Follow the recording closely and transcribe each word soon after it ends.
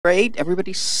Great.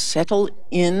 Everybody settle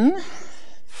in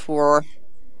for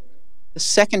the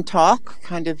second talk,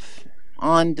 kind of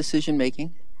on decision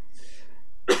making,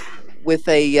 with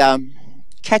a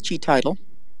catchy title,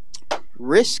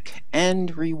 Risk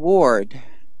and Reward.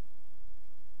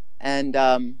 And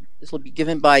this will be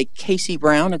given by Casey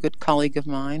Brown, a good colleague of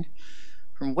mine,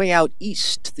 from way out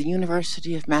east, the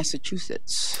University of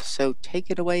Massachusetts. So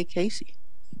take it away, Casey.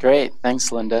 Great.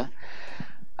 Thanks, Linda.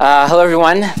 Hello,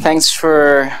 everyone. Thanks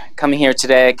for coming here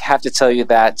today. I have to tell you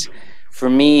that for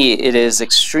me, it is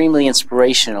extremely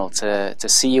inspirational to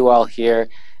see you all here,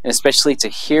 and especially to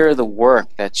hear the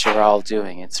work that you're all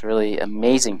doing. It's really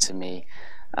amazing to me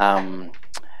to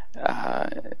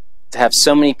have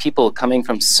so many people coming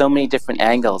from so many different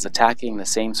angles attacking the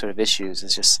same sort of issues.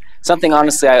 It's just something,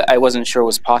 honestly, I wasn't sure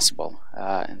was possible.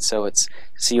 And so to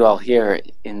see you all here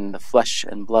in the flesh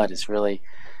and blood is really,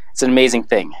 it's an amazing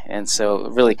thing. And so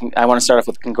really, I want to start off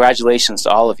with congratulations to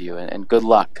all of you and good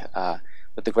luck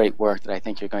with the great work that I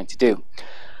think you're going to do.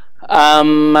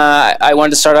 I wanted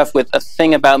to start off with a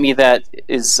thing about me that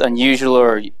is unusual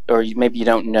or maybe you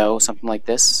don't know, something like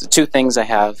this. Two things I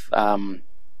have.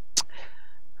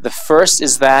 The first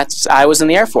is that I was in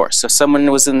the Air Force. So someone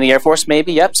was in the Air Force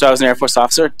maybe, yep. So I was an Air Force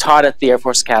officer, taught at the Air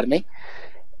Force Academy.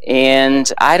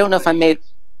 And I don't know if I made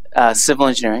civil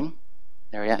engineering.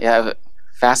 There we go. Yeah,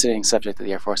 fascinating subject at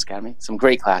the Air Force Academy. Some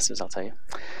great classes, I'll tell you.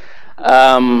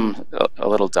 A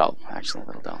little dull, actually, a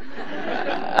little dull.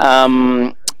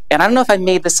 And I don't know if I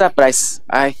made this up, but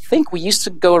I think we used to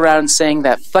go around saying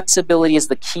that flexibility is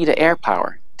the key to air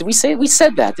power. Did we say, we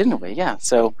said that, didn't we? Yeah,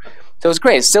 so it was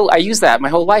great. Still, I use that my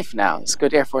whole life now. It's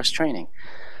good Air Force training.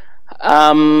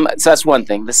 So that's one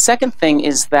thing. The second thing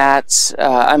is that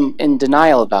I'm in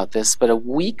denial about this, but a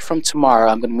week from tomorrow,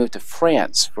 I'm going to move to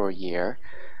France for a year.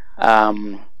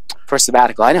 For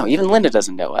sabbatical. I know, even Linda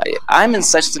doesn't know. I'm in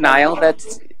such denial that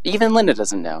even Linda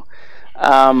doesn't know.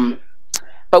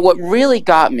 But what really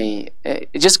got me,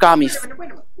 it just got me...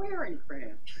 Where in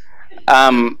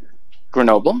France?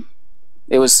 Grenoble.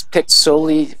 It was picked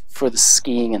solely for the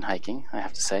skiing and hiking, I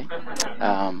have to say.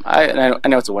 I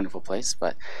know it's a wonderful place,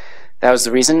 but that was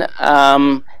the reason.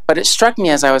 But it struck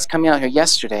me as I was coming out here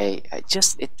yesterday,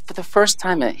 for the first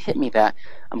time it hit me that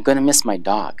I'm going to miss my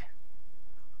dog.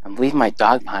 I'm leaving my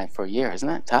dog behind for a year. Isn't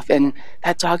that tough? And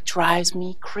that dog drives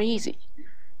me crazy.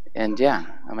 And yeah,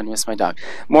 I'm going to miss my dog.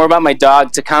 More about my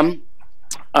dog to come.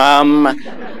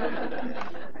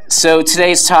 So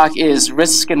today's talk is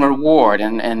risk and reward.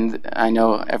 And I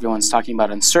know everyone's talking about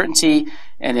uncertainty.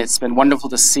 And it's been wonderful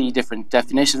to see different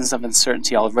definitions of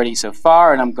uncertainty already so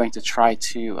far. And I'm going to try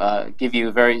to give you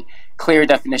a very clear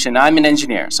definition. I'm an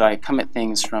engineer, so I come at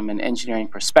things from an engineering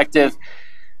perspective,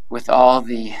 with all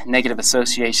the negative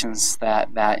associations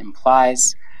that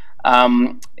implies.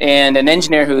 And an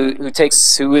engineer who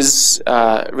is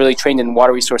really trained in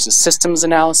water resources systems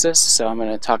analysis. So I'm going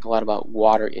to talk a lot about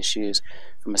water issues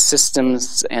from a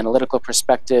systems analytical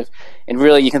perspective. And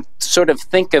really you can sort of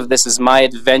think of this as my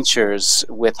adventures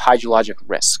with hydrologic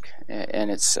risk. And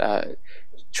it's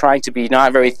trying to be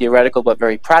not very theoretical but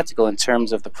very practical in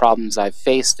terms of the problems I've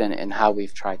faced and how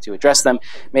we've tried to address them.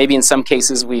 Maybe in some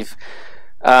cases we've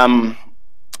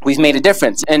made a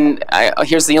difference. And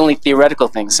here's the only theoretical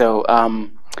thing. So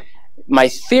my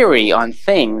theory on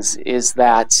things is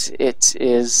that it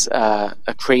is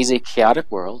a crazy, chaotic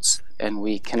world, and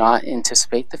we cannot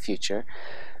anticipate the future.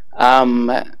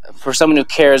 For someone who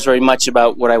cares very much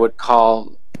about what I would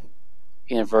call,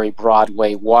 in a very broad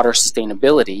way, water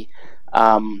sustainability,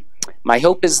 my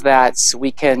hope is that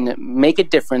we can make a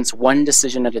difference one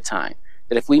decision at a time.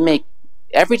 That if we make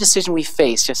every decision we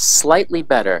face just slightly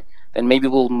better, then maybe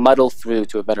we'll muddle through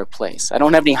to a better place. I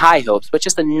don't have any high hopes, but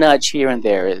just a nudge here and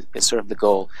there is sort of the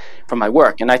goal for my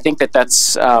work. And I think that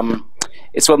that's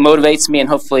it's what motivates me, and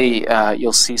hopefully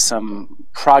you'll see some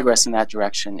progress in that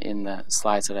direction in the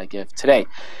slides that I give today.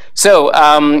 So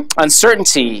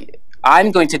uncertainty,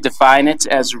 I'm going to define it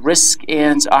as risk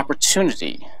and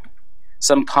opportunity,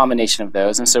 some combination of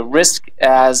those. And so risk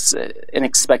as an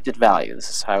expected value. This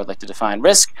is how I would like to define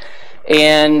risk.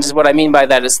 And what I mean by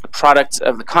that is the product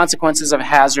of the consequences of a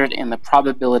hazard and the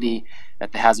probability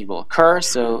that the hazard will occur.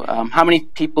 So how many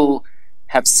people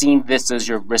have seen this as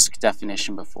your risk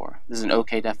definition before? This is an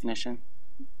okay definition?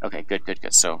 Okay, good.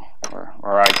 So we're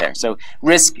right there. So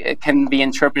risk can be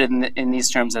interpreted in these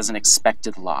terms as an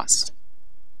expected loss.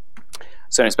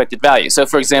 So an expected value. So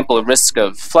for example, a risk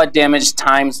of flood damage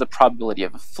times the probability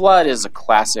of a flood is a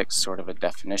classic sort of a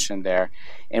definition there.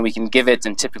 And we can give it,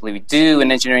 and typically we do in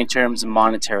engineering terms, a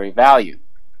monetary value.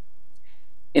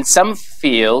 In some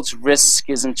fields, risk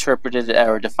is interpreted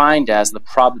or defined as the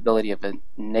probability of a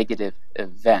negative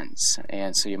event.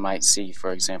 And so you might see,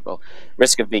 for example,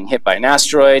 risk of being hit by an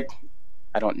asteroid.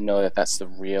 I don't know that that's the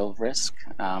real risk.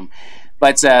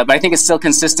 But I think it's still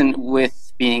consistent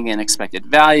with being an expected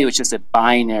value. It's just a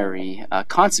binary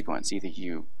consequence. Either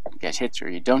you get hit or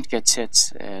you don't get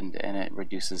hit, and it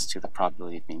reduces to the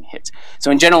probability of being hit.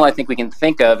 So in general, I think we can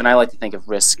think of, and I like to think of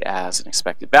risk as an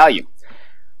expected value.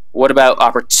 What about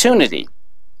opportunity?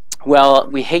 Well,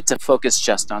 we hate to focus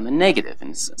just on the negative.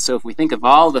 And so if we think of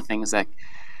all the things that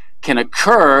can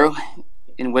occur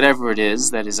in whatever it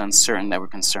is that is uncertain that we're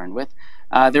concerned with,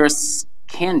 there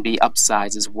can be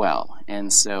upsides as well.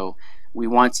 And so we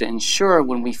want to ensure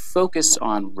when we focus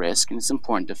on risk, and it's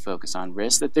important to focus on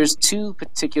risk, that there's two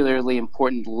particularly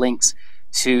important links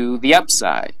to the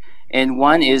upside. And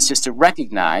one is just to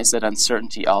recognize that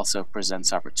uncertainty also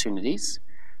presents opportunities.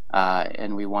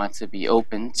 And we want to be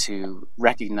open to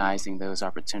recognizing those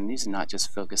opportunities and not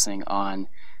just focusing on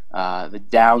the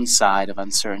downside of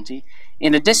uncertainty.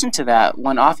 In addition to that,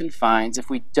 one often finds if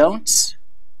we don't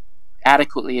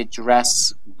adequately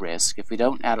address risk, if we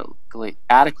don't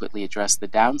adequately address the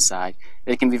downside,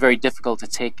 it can be very difficult to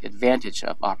take advantage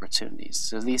of opportunities.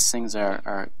 So these things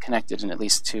are connected in at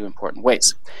least two important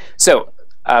ways. So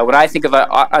when I think of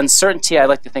uncertainty, I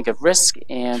like to think of risk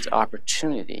and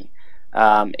opportunity.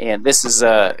 And this is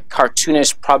a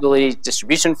cartoonish probability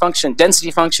distribution function, density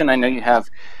function. I know you have,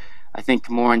 I think,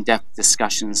 more in-depth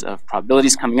discussions of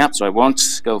probabilities coming up, so I won't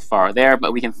go far there,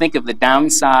 but we can think of the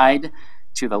downside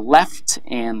to the left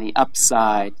and the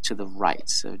upside to the right,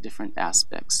 so different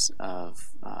aspects of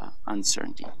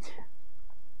uncertainty.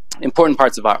 Important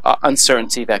parts of our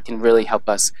uncertainty that can really help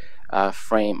us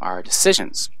frame our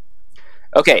decisions.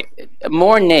 Okay,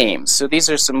 more names. So these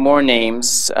are some more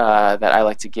names that I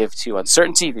like to give to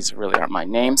uncertainty. These really aren't my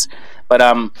names, but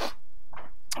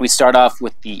we start off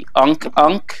with the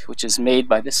unk, which is made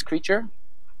by this creature,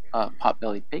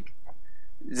 pot-bellied pig.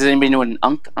 Does anybody know what an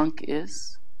unk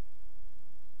is?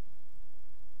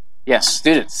 Yes,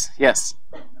 students, yes.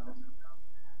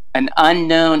 An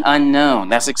unknown unknown.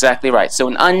 That's exactly right. So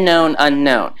an unknown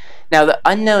unknown. Now the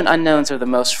unknown unknowns are the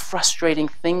most frustrating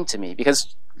thing to me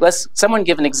because let's someone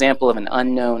give an example of an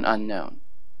unknown unknown.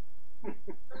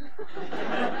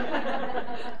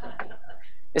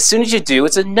 As soon as you do,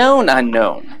 it's a known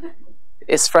unknown.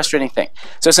 It's a frustrating thing.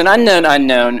 So it's an unknown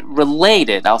unknown.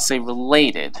 Related, I'll say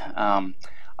related,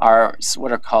 are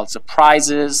what are called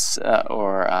surprises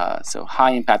so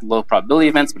high impact, low probability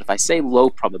events. But if I say low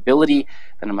probability,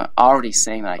 then I'm already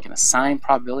saying that I can assign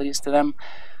probabilities to them.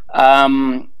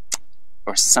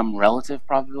 Or some relative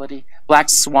probability. Black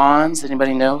swans,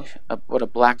 anybody know what a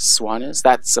black swan is?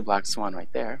 That's a black swan right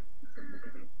there.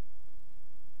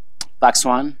 Black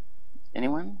swan,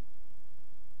 anyone?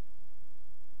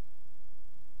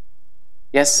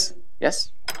 Yes,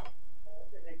 yes?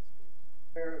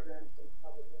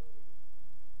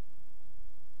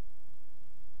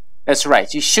 That's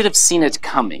right. You should have seen it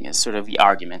coming is sort of the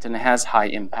argument, and it has high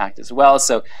impact as well.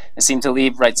 So Nassim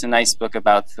Taleb writes a nice book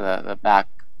about the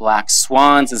black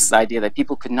swans, this idea that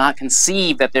people could not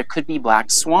conceive that there could be black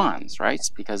swans, right?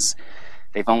 Because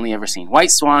they've only ever seen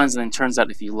white swans, and it turns out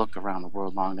if you look around the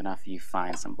world long enough, you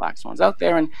find some black swans out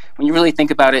there. And when you really think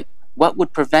about it, what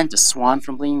would prevent a swan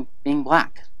from being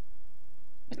black?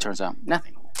 It turns out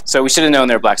nothing. So we should have known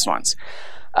there were black swans.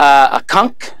 A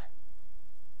conch,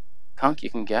 you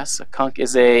can guess. A conch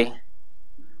is a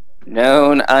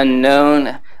known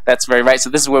unknown. That's very right. So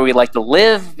this is where we like to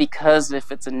live, because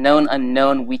if it's a known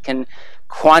unknown, we can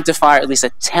quantify, or at least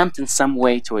attempt in some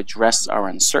way to address our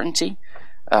uncertainty.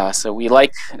 So we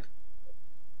like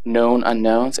known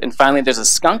unknowns. And finally, there's a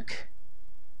skunk.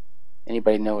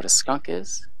 Anybody know what a skunk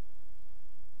is?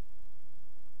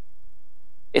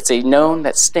 It's a known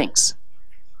that stinks.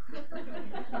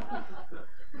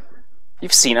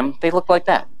 You've seen them. They look like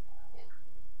that.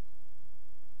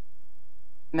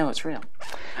 No, it's real.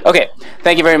 Okay,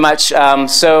 thank you very much.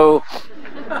 So,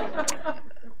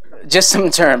 just some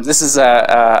terms. This is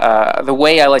the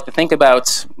way I like to think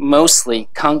about mostly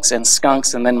conchs and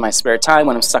skunks, and then in my spare time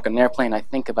when I'm stuck on an airplane, I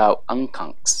think about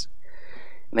unconchs,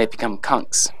 and they become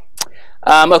conchs.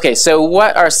 Okay, so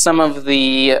what are some of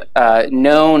the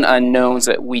known unknowns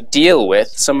that we deal with?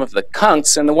 Some of the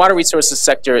conchs. In the water resources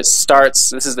sector, it starts,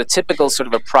 this is the typical sort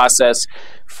of a process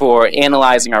for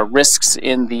analyzing our risks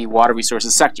in the water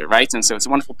resources sector, right? And so it's a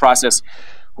wonderful process.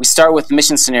 We start with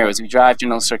emission scenarios. We drive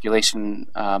general circulation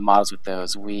models with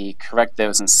those. We correct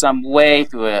those in some way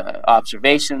through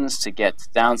observations to get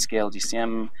downscale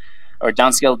GCM or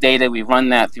downscale data. We run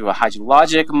that through a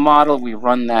hydrologic model. We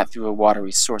run that through a water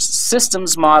resources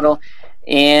systems model.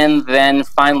 And then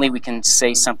finally, we can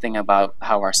say something about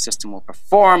how our system will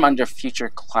perform under future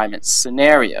climate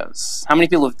scenarios. How many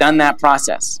people have done that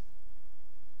process?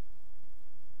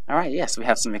 All right, yes, we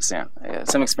have some experience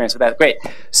with that. Great.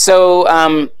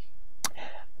 So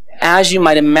as you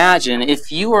might imagine,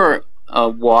 if you are a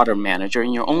water manager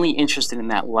and you're only interested in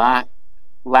that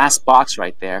last box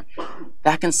right there,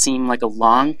 that can seem like a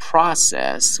long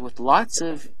process with lots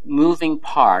of moving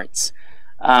parts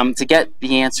to get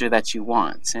the answer that you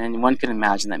want. And one can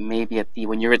imagine that maybe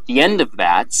when you're at the end of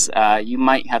that, you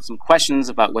might have some questions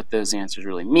about what those answers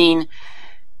really mean.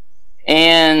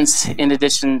 And in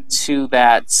addition to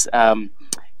that,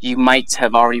 you might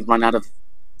have already run out of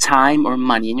time or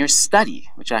money in your study,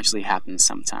 which actually happens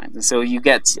sometimes. And so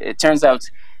it turns out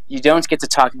you don't get to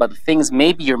talk about the things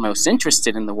maybe you're most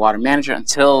interested in the water manager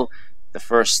until the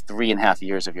first 3.5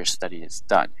 years of your study is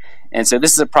done. And so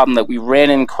this is a problem that we ran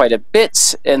in quite a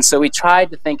bit. And so we tried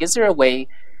to think, is there a way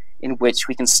in which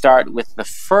we can start with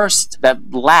that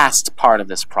last part of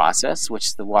this process,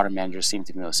 which the water managers seem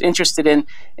to be most interested in,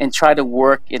 and try to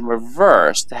work in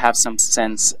reverse to have some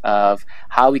sense of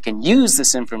how we can use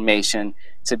this information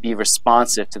to be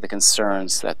responsive to the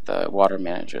concerns that the water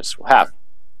managers will have.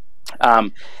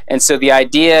 And so the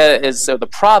idea is, so the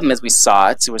problem as we saw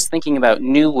it, was thinking about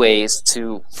new ways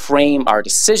to frame our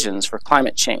decisions for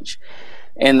climate change.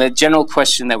 And the general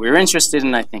question that we were interested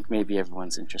in, I think maybe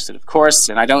everyone's interested, of course,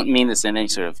 and I don't mean this in any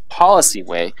sort of policy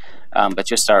way, but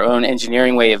just our own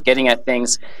engineering way of getting at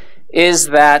things, is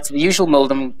that the usual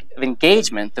mode of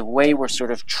engagement, the way we're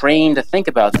sort of trained to think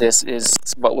about this, is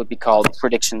what would be called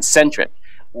prediction-centric,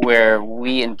 where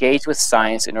we engage with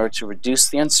science in order to reduce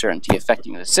the uncertainty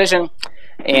affecting the decision.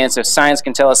 And so science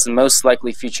can tell us the most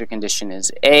likely future condition is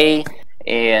A,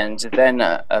 and then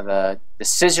the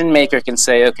decision maker can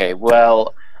say, okay,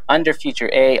 well, under future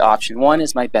A, option 1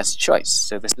 is my best choice.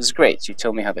 So this is great. You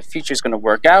told me how the future is going to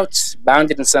work out.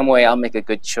 Bounded in some way, I'll make a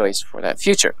good choice for that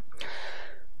future.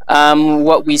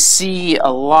 What we see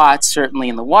a lot, certainly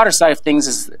in the water side of things,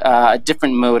 is a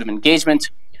different mode of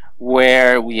engagement,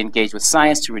 where we engage with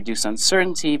science to reduce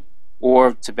uncertainty,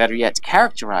 or to better yet,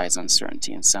 characterize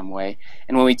uncertainty in some way.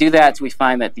 And when we do that, we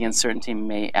find that the uncertainty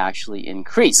may actually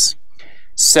increase.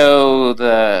 So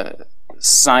the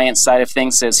science side of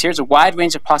things says, here's a wide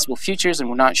range of possible futures, and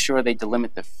we're not sure they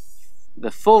delimit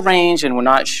the full range, and we're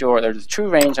not sure, or the true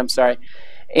range, I'm sorry,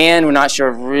 and we're not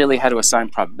sure really how to assign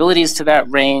probabilities to that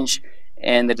range.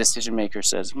 And the decision maker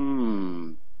says,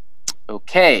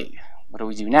 okay, what do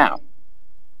we do now?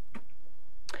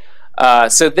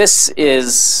 So this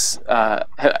is,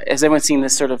 has anyone seen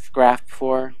this sort of graph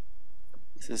before?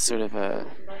 This is sort of the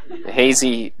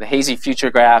hazy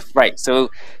future graph. Right, so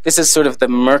this is sort of the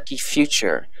murky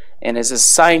future. And as a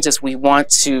scientist, we want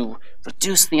to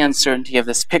reduce the uncertainty of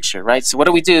this picture, right? So what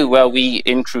do? Well, we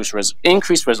increase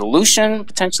resolution,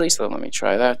 potentially. So let me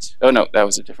try that. Oh, no, that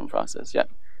was a different process. Yeah.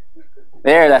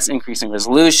 There, that's increasing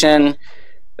resolution.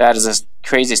 That is a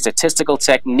crazy statistical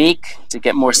technique to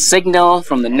get more signal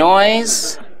from the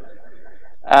noise.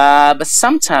 But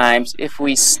sometimes if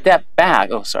we step back,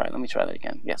 oh, sorry, let me try that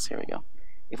again. Yes, here we go.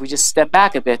 If we just step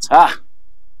back a bit,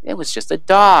 it was just a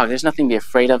dog. There's nothing to be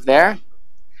afraid of there.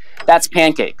 That's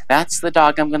Pancake. That's the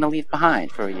dog I'm going to leave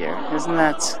behind for a year. Isn't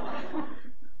that?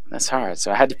 That's hard.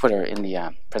 So I had to put her in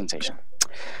the presentation.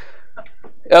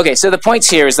 Okay, so the point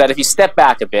here is that if you step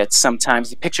back a bit, sometimes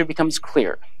the picture becomes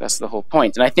clear. That's the whole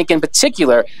point. And I think in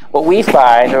particular, what we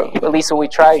find, or at least what we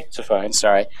try to find,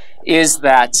 is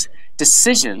that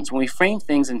decisions, when we frame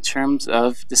things in terms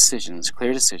of decisions,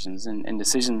 clear decisions, and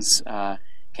decisions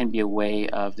can be a way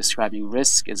of describing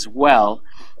risk as well.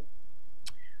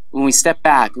 When we step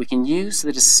back, we can use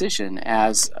the decision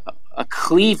as a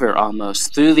cleaver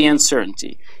almost through the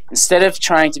uncertainty. Instead of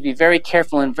trying to be very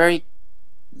careful and very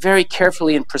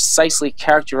carefully and precisely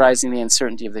characterizing the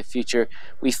uncertainty of the future,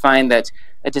 we find that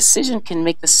a decision can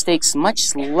make the stakes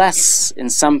much less in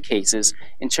some cases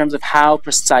in terms of how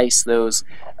precise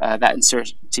that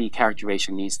uncertainty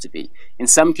characterization needs to be. In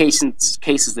some cases,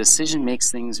 the decision makes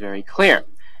things very clear.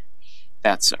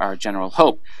 That's our general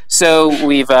hope. So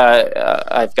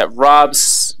I've got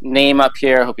Rob's name up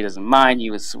here. I hope he doesn't mind. He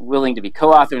was willing to be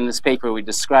co-author in this paper. We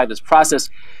describe this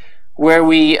process where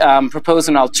we propose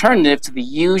an alternative to the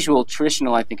usual,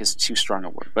 traditional, I think is too strong a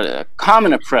word, but a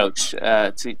common approach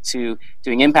to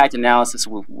doing impact analysis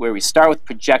where we start with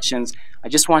projections. I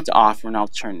just want to offer an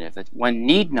alternative that one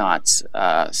need not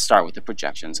start with the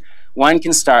projections. One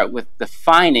can start with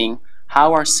defining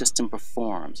how our system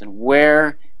performs and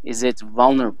where is it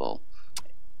vulnerable.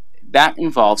 that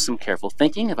involves some careful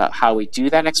thinking about how we do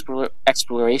that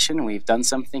exploration. We've done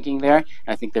some thinking there, and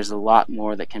I think there's a lot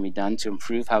more that can be done to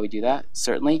improve how we do that,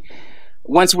 certainly.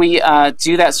 Once we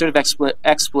do that sort of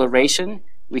exploration,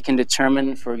 we can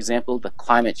determine, for example, the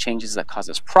climate changes that cause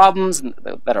us problems, and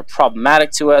that are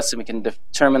problematic to us, and we can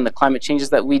determine the climate changes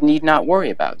that we need not worry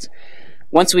about.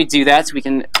 Once we do that, we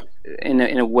can, in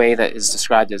a way that is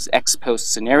described as ex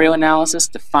post scenario analysis,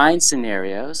 define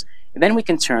scenarios, and then we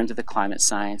can turn to the climate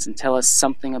science and tell us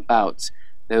something about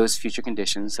those future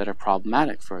conditions that are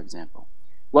problematic, for example.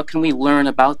 What can we learn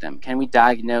about them? Can we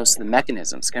diagnose the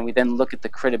mechanisms? Can we then look at the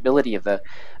credibility of the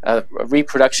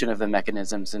reproduction of the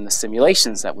mechanisms in the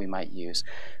simulations that we might use?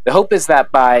 The hope is that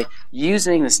by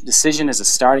using this decision as a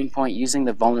starting point, using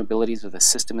the vulnerabilities of the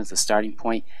system as a starting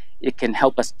point, it can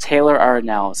help us tailor our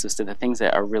analysis to the things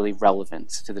that are really relevant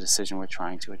to the decision we're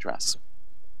trying to address.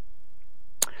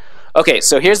 Okay,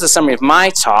 so here's the summary of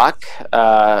my talk.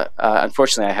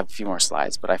 Unfortunately, I have a few more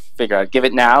slides, but I figure I'd give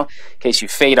it now in case you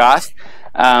fade off.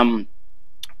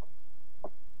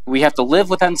 We have to live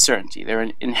with uncertainty. There are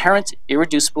inherent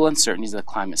irreducible uncertainties of the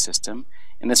climate system,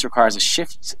 and this requires a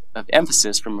shift of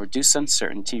emphasis from reduced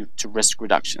uncertainty to risk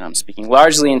reduction. I'm speaking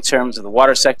largely in terms of the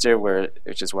water sector,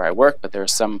 which is where I work, but there are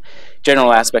some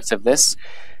general aspects of this.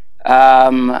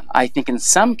 I think in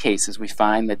some cases we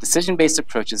find that decision-based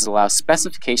approaches allow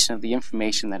specification of the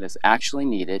information that is actually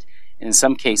needed, and in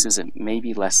some cases it may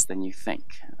be less than you think,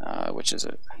 which is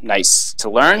nice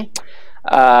to learn.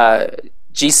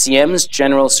 GCM's,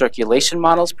 general circulation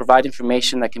models, provide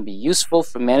information that can be useful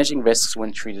for managing risks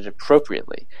when treated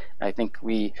appropriately. I think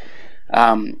we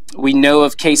know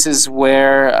of cases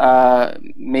where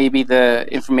maybe the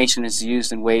information is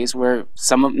used in ways where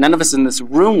none of us in this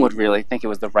room would really think it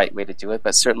was the right way to do it,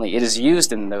 but certainly it is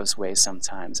used in those ways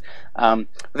sometimes. But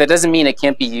that doesn't mean it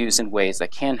can't be used in ways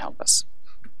that can help us.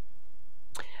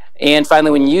 And finally,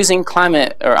 when using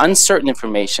climate or uncertain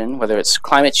information, whether it's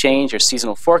climate change or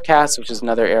seasonal forecasts, which is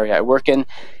another area I work in,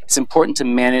 it's important to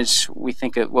manage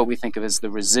what we think of as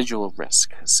the residual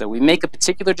risk. So we make a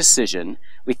particular decision,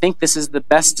 we think this is the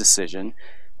best decision,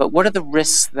 but what are the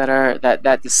risks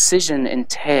that decision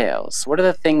entails? What are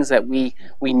the things that we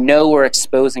know we're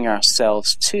exposing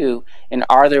ourselves to, and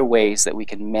are there ways that we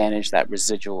can manage that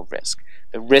residual risk,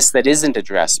 the risk that isn't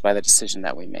addressed by the decision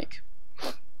that we make?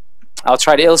 I'll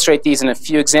try to illustrate these in a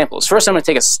few examples. First, I'm going to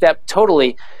take a step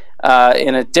totally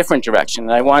in a different direction.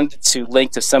 And I wanted to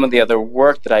link to some of the other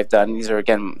work that I've done. These are,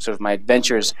 again, sort of my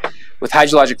adventures with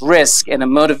hydrologic risk and a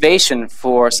motivation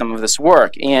for some of this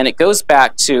work. And it goes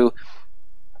back to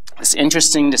this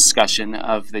interesting discussion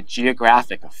of the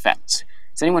geographic effect.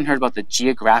 Has anyone heard about the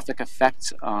geographic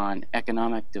effect on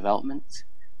economic development?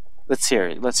 Let's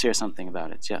hear something about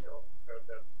it. Yeah.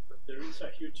 There is a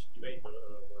huge debate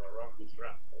around this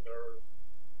graph. There are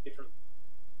different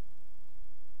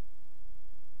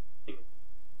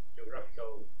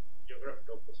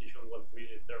geographical position what we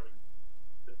determine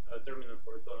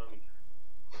for economic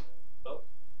wealth.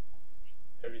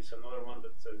 There is another one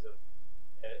that says that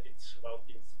it's about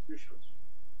institutions.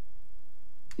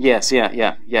 Yes, yeah. And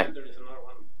there is another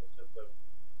one that says that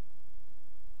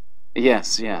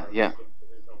yes, yeah. there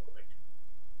is no connection.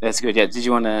 That's good. Yeah. Did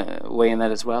you want to weigh in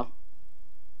that as well?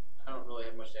 I don't really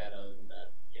have much to add other than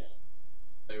that.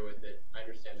 Play with it. I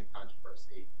understand the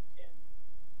controversy and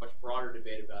much broader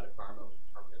debate about environmental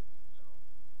determinism.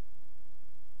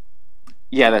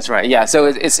 Yeah, that's right. Yeah, so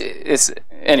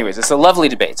anyways, it's a lovely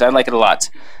debate. I like it a lot.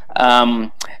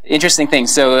 Interesting thing.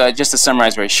 So just to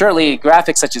summarize very shortly,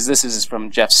 graphics such as this is from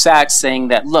Jeff Sachs saying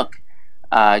that, look,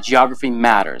 geography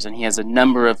matters, and he has a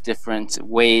number of different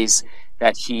ways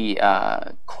that he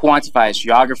quantifies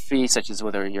geography, such as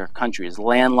whether your country is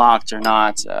landlocked or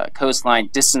not, coastline,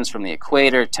 distance from the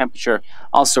equator, temperature,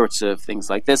 all sorts of things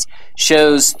like this.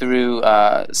 Shows through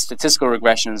statistical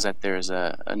regressions that there's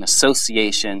an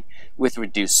association with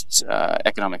reduced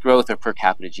economic growth or per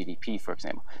capita GDP, for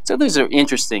example. So these are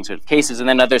interesting sort of cases, and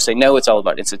then others say, no, it's all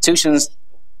about institutions.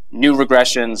 New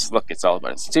regressions, look, it's all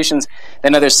about institutions.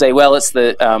 Then others say, well, it's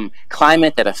the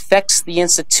climate that affects the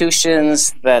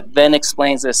institutions that then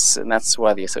explains this, and that's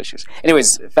why the associations.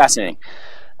 Anyways, fascinating.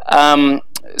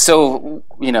 So,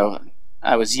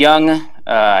 I was young,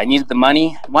 I needed the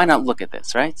money. Why not look at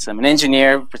this, right? So I'm an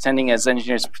engineer, pretending as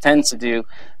engineers pretend to do,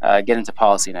 get into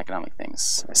policy and economic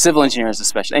things. Civil engineers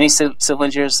especially. Any civil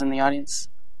engineers in the audience?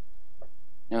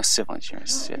 No civil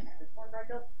engineers. Yeah.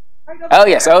 Oh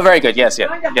yes. Oh, very good. Yes.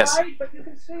 Yeah. Yes.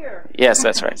 Yes,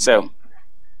 that's right. So,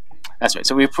 That's right.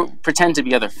 So we pretend to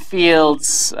be other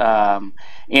fields,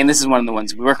 and this is one of the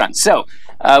ones we work on. So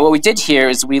what we did here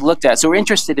is we looked at, so we're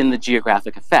interested in the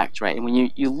geographic effect, right? And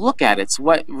when you look at it, so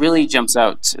what really jumps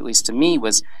out, at least to me,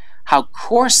 was how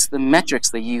coarse the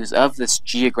metrics they use of this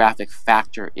geographic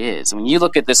factor is. And when you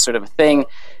look at this sort of a thing,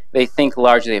 they think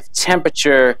largely of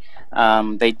temperature.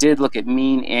 They did look at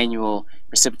mean annual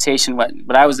precipitation,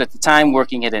 but I was at the time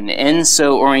working at an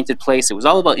ENSO-oriented place. It was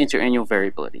all about interannual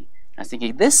variability. I was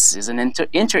thinking, this is an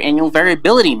interannual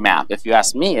variability map, if you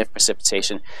ask me, of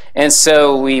precipitation. And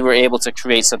so we were able to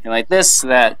create something like this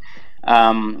that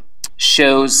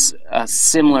shows a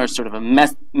similar sort of a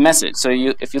message. So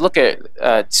if you look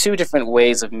at two different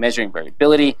ways of measuring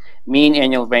variability, mean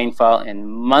annual rainfall and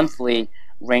monthly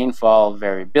rainfall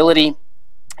variability,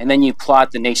 and then you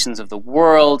plot the nations of the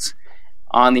world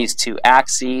on these two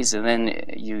axes, and then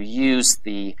you use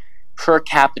the per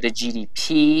capita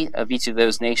GDP of each of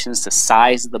those nations to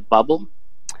size the bubble.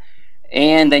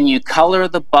 And then you color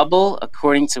the bubble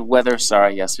according to whether,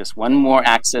 sorry, yes, just one more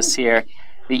axis here,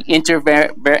 the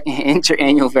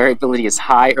interannual variability is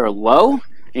high or low.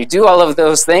 If you do all of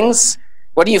those things,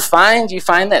 what do you find? You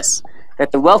find this,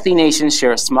 that the wealthy nations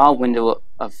share a small window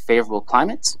of favorable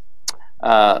climates,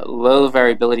 low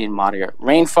variability and moderate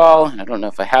rainfall. I don't know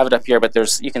if I have it up here, but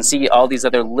you can see all these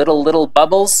other little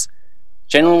bubbles.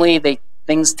 Generally,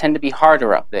 things tend to be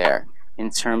harder up there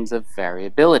in terms of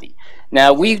variability.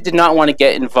 Now, we did not want to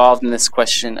get involved in this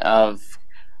question of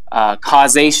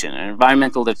causation or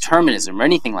environmental determinism or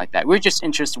anything like that. We're just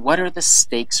interested, what are the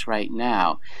stakes right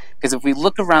now? Because if we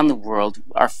look around the world,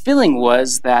 our feeling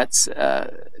was that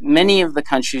many of the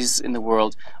countries in the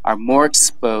world are more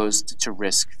exposed to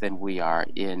risk than we are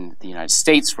in the United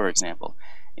States, for example.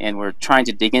 And we're trying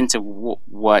to dig into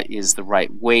what is the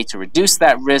right way to reduce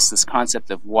that risk, this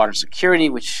concept of water security,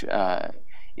 which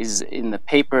is in the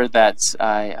paper that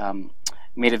I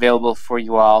made available for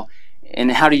you all. And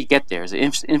how do you get there? Is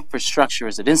it infrastructure?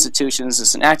 Is it institutions?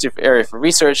 It's an active area for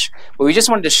research. But we just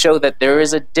wanted to show that there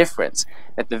is a difference,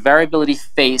 that the variability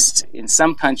faced in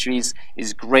some countries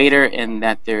is greater and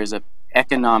that there's an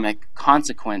economic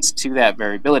consequence to that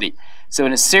variability. So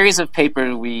in a series of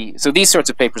papers, so these sorts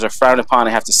of papers are frowned upon,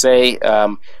 I have to say,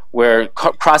 where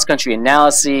cross-country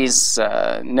analyses,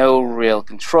 no real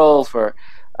control for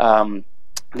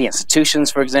the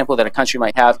institutions, for example, that a country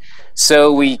might have.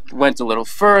 So we went a little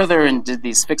further and did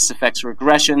these fixed effects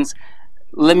regressions.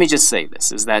 Let me just say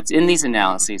this, is that in these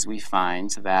analyses we find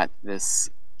that this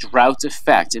drought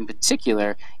effect in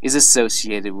particular is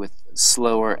associated with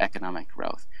slower economic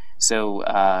growth. So,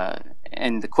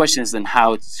 and the question is then,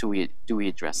 how do we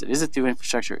address it? Is it through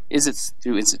infrastructure? Is it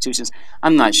through institutions?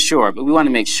 I'm not sure, but we want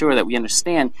to make sure that we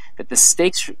understand that the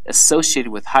stakes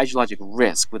associated with hydrologic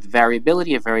risk, with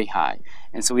variability, are very high.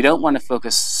 And so we don't want to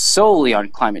focus solely on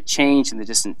climate change in the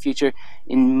distant future.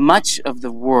 In much of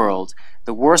the world,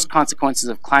 the worst consequences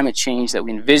of climate change that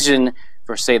we envision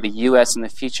for, say, the US in the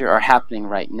future are happening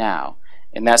right now.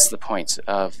 And that's the point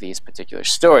of these particular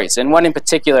stories. And one in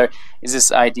particular is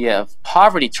this idea of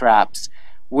poverty traps,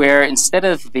 where instead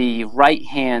of the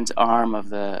right-hand arm of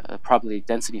the probability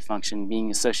density function being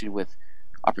associated with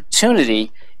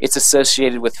opportunity, it's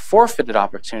associated with forfeited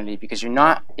opportunity because you're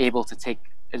not able to take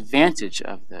advantage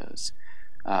of those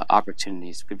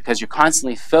opportunities because you're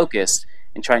constantly focused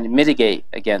in trying to mitigate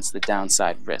against the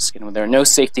downside risk. And when there are no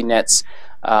safety nets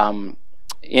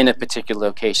in a particular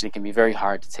location, it can be very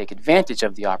hard to take advantage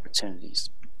of the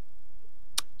opportunities.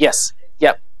 Yes?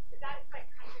 Yep. Is that like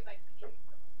country by country?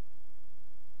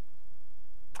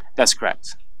 That's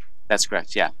correct. That's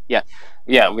correct, yeah. Yeah.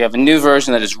 Yeah, we have a new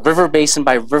version that is river basin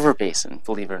by river basin,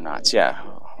 believe it or not. Yeah.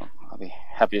 I'll be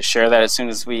happy to share that as soon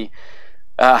as we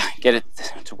get it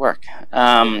to work.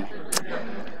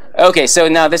 Okay, so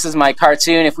now this is my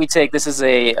cartoon. If we take, this is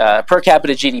a per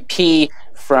capita GDP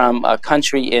from a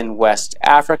country in West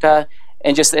Africa.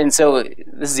 And so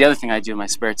this is the other thing I do in my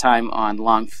spare time on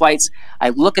long flights. I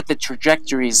look at the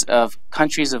trajectories of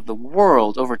countries of the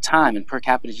world over time in per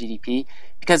capita GDP,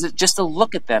 because just to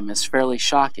look at them is fairly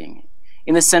shocking,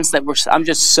 in the sense that I'm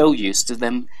just so used to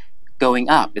them going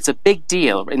up. It's a big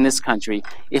deal in this country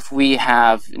if we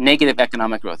have negative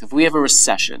economic growth. If we have a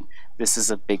recession, this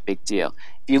is a big, big deal.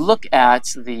 If you look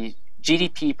at the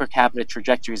GDP per capita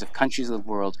trajectories of countries of the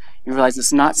world, you realize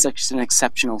it's not such an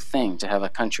exceptional thing to have a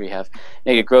country have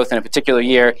negative growth in a particular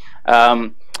year.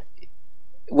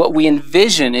 What we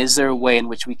envision is there a way in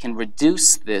which we can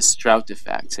reduce this drought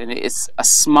effect. And it's a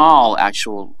small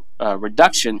actual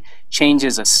reduction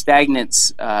changes a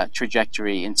stagnant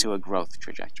trajectory into a growth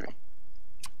trajectory.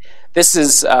 This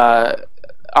is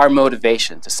our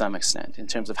motivation to some extent in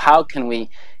terms of how can we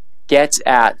get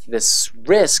at this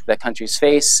risk that countries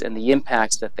face and the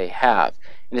impacts that they have.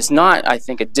 And it's not, I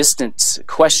think, a distant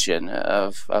question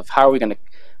of how are we going to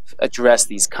address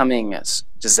these coming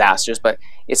disasters, but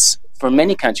it's, for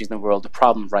many countries in the world, a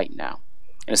problem right now.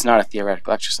 And it's not a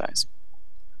theoretical exercise.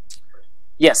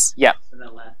 Yes, yeah. So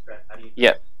that last graph, how do you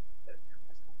Yeah.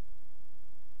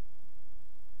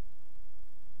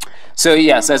 So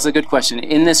yes, that's a good question.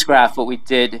 In this graph, what we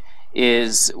did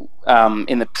is,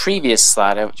 in the previous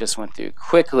slide I just went through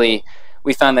quickly,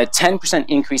 we found that 10%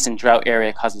 increase in drought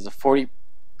area causes a 40%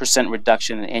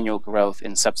 reduction in annual growth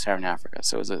in sub-Saharan Africa.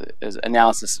 So it was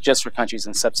analysis just for countries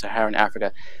in sub-Saharan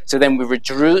Africa. So then we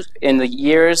withdrew in the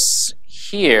years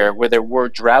here where there were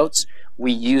droughts,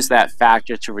 we used that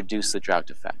factor to reduce the drought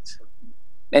effect.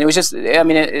 And it was just, I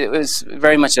mean, it was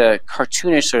very much a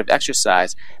cartoonish sort of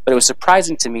exercise, but it was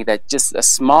surprising to me that just a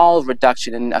small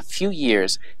reduction in a few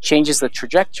years changes the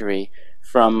trajectory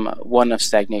from one of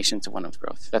stagnation to one of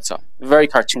growth. That's all. A very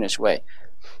cartoonish way.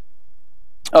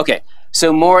 Okay,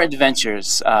 so more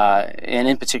adventures, and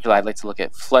in particular, I'd like to look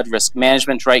at flood risk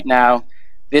management right now.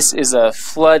 This is a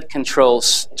flood control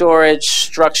storage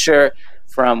structure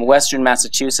from Western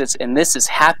Massachusetts, and this is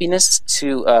happiness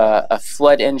to a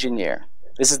flood engineer.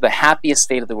 This is the happiest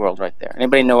state of the world right there.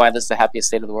 Anybody know why this is the happiest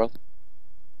state of the world?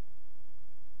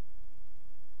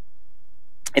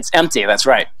 It's empty, that's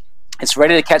right. It's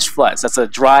ready to catch floods. That's a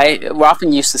dry, we're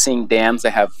often used to seeing dams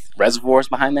that have reservoirs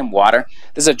behind them, water.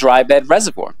 This is a dry bed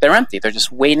reservoir. They're empty, they're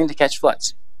just waiting to catch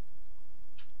floods.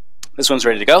 This one's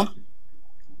ready to go.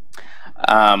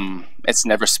 It's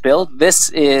never spilled. This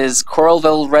is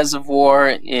Coralville Reservoir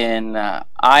in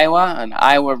Iowa, an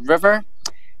Iowa River.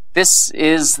 This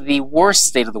is the worst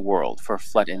state of the world for a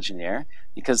flood engineer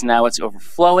because now it's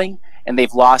overflowing and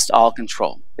they've lost all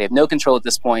control. They have no control at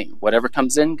this point. Whatever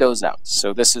comes in goes out.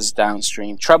 So this is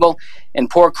downstream trouble. And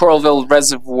poor Coralville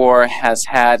Reservoir has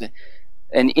had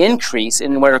an increase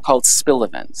in what are called spill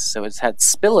events. So it's had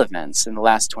spill events in the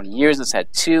last 20 years. It's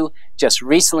had 2. Just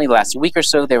recently, last week or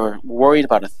so, they were worried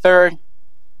about a 3rd.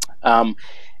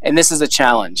 And this is a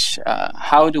challenge.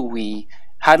 How do we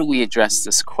address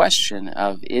this question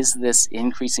of, is this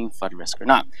increasing flood risk or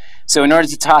not? So in order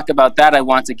to talk about that, I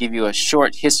want to give you a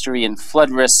short history in flood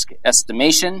risk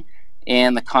estimation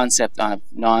and the concept of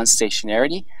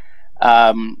non-stationarity.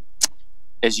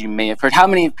 As you may have heard, how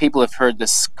many people have heard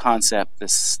this concept,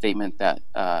 this statement that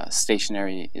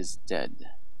stationary is dead?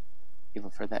 People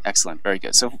have heard that? Excellent, very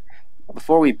good. So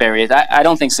before we bury it, I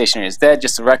don't think stationary is dead,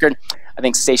 just a record. I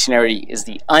think stationary is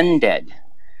the undead.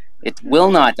 It will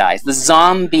not die. It's the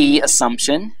zombie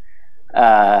assumption.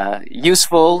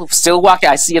 Useful, still walking.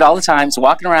 I see it all the time. It's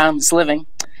walking around, it's living.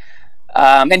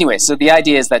 Anyway, so the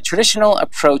idea is that traditional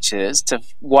approaches to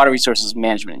water resources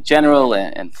management in general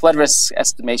and flood risk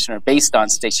estimation are based on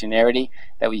stationarity,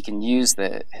 that we can use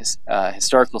the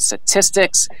historical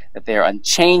statistics, that they are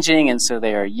unchanging, and so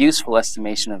they are a useful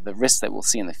estimation of the risks that we'll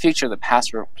see in the future. The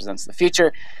past represents the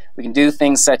future. We can do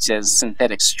things such as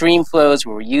synthetic stream flows,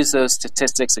 where we use those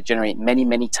statistics to generate many,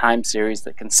 many time series that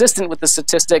are consistent with the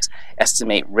statistics,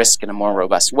 estimate risk in a more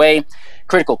robust way.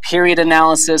 Critical period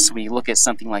analysis, we look at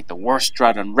something like the worst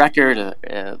drought on record,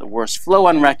 the worst flow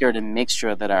on record, and make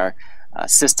sure that our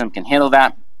system can handle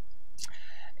that.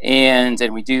 And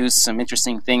we do some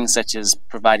interesting things such as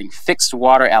providing fixed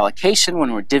water allocation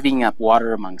when we're divvying up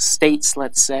water among states,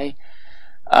 let's say.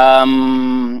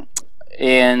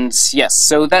 And yes,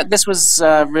 so this was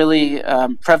really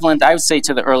prevalent, I would say,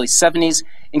 to the early 70s.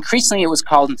 Increasingly, it was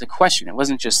called into question. It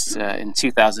wasn't just in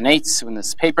 2008 when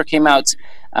this paper came out.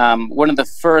 One of the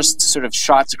first sort of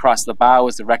shots across the bow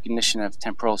was the recognition of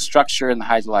temporal structure in the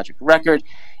hydrologic record.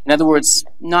 In other words,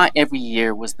 not every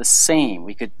year was the same.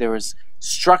 There was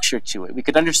structure to it. We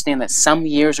could understand that some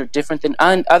years are different than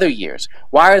other years.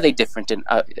 Why are they different?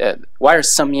 Why are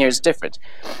some years different?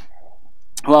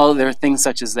 Well, there are things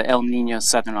such as the El Nino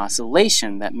Southern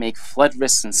Oscillation that make flood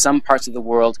risks in some parts of the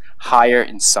world higher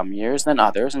in some years than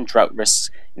others, and drought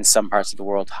risks in some parts of the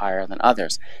world higher than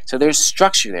others. So there's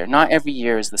structure there. Not every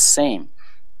year is the same.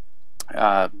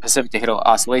 Pacific Dihedral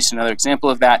Oscillation, another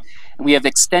example of that. And we have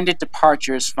extended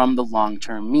departures from the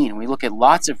long-term mean. We look at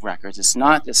lots of records. It's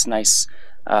not this nice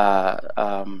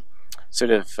random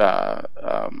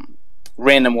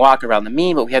walk around the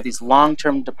mean, but we have these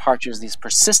long-term departures, these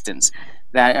persistence,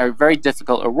 that are very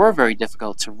difficult, or were very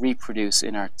difficult, to reproduce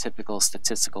in our typical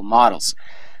statistical models.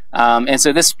 And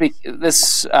so this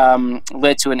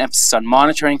led to an emphasis on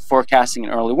monitoring, forecasting,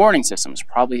 and early warning systems.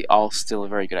 Probably all still a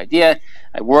very good idea.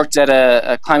 I worked at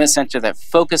a climate center that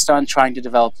focused on trying to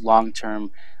develop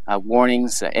long-term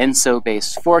warnings,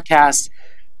 ENSO-based forecasts.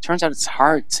 Turns out it's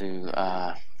hard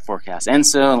to forecast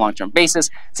ENSO on a long-term basis.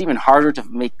 It's even harder to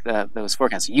make those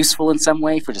forecasts useful in some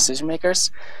way for decision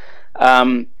makers.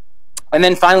 And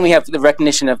then finally, we have the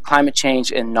recognition of climate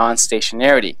change and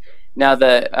non-stationarity. Now,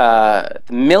 the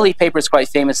Milley paper is quite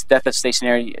famous, Death of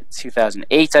Stationarity,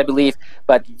 2008, I believe.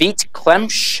 But Wiet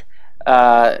Klemsch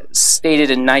stated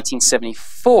in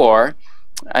 1974,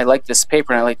 I like this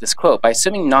paper and I like this quote, by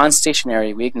assuming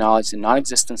non-stationarity, we acknowledge the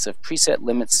non-existence of preset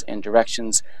limits and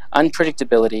directions,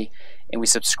 unpredictability, and we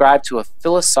subscribe to a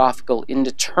philosophical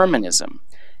indeterminism.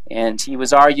 And he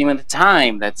was arguing at the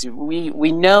time that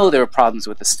we know there are problems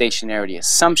with the stationarity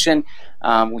assumption.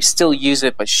 We still use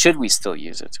it, but should we still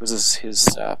use it? It was his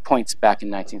points back in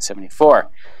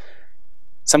 1974.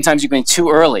 Sometimes you're going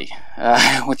too early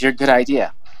with your good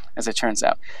idea, as it turns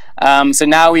out. So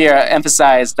now we are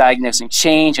emphasize diagnosing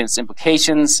change and its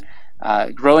implications,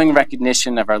 growing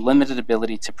recognition of our limited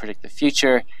ability to predict the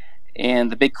future,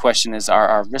 and the big question is, are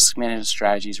our risk management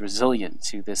strategies resilient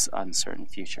to this uncertain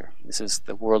future? This is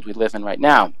the world we live in right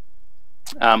now.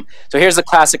 So here's the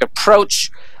classic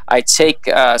approach. I take,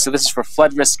 so this is for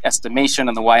flood risk estimation.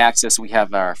 On the y-axis, we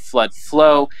have our flood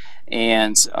flow,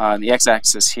 and on the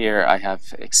x-axis here, I have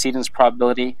exceedance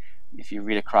probability. If you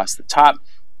read across the top,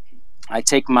 I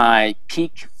take my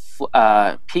peak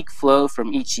flow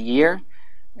from each year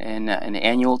in an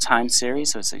annual time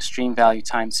series, so it's an extreme value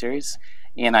time series,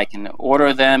 and I can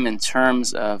order them in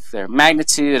terms of their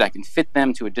magnitude. I can fit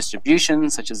them to a distribution,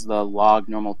 such as the log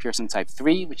normal Pearson type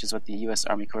 3, which is what the U.S.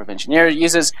 Army Corps of Engineers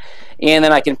uses, and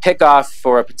then I can pick off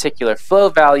for a particular flow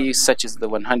value, such as the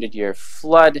 100-year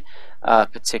flood,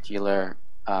 particular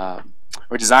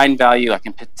or design value. I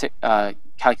can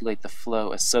calculate the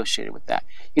flow associated with that.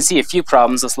 You can see a few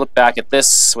problems. Let's look back at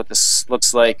this, what this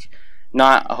looks like.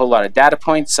 Not a whole lot of data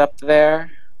points up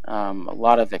there. A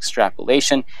lot of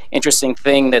extrapolation. Interesting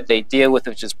thing that they deal with,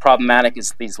 which is problematic,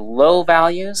 is these low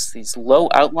values. These low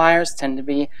outliers tend to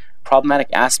be a problematic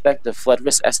aspect of flood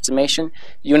risk estimation.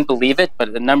 You wouldn't believe it,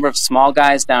 but the number of small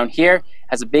guys down here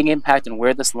has a big impact on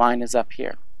where this line is up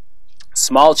here.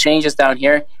 Small changes down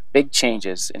here, big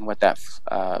changes in what that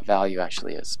value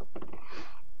actually is.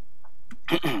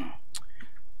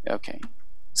 Okay,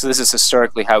 so this is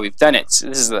historically how we've done it. So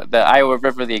this is the Iowa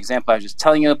River, the example I was just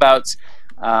telling you about,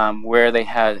 where they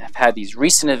have had these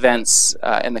recent events,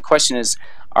 and the question is,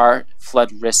 are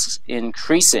flood risks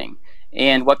increasing?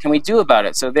 And what can we do about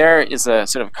it? So there is a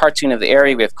sort of cartoon of the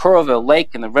area. We have Coralville Lake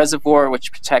and the reservoir,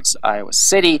 which protects Iowa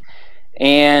City.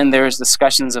 And there's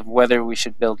discussions of whether we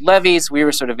should build levees. We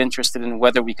were sort of interested in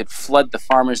whether we could flood the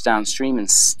farmers downstream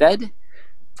instead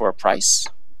for a price,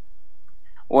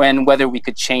 and whether we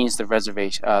could change the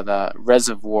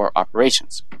reservoir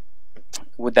operations.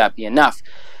 Would that be enough?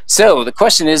 So the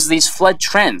question is, these flood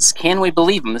trends, can we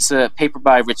believe them? This is a paper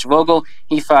by Rich Vogel.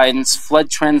 He finds flood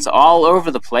trends all over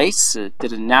the place,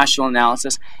 did a national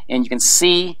analysis, and you can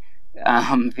see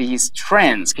these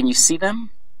trends. Can you see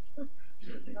them?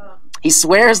 He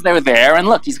swears they're there, and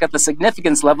look, he's got the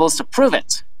significance levels to prove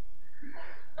it.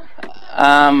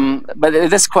 But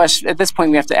at this point,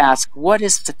 we have to ask, what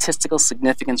does statistical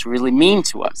significance really mean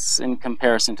to us in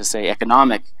comparison to, say,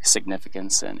 economic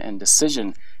significance and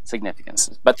decision significance?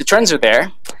 But the trends are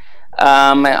there.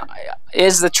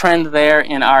 Is the trend there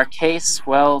in our case?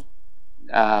 Well,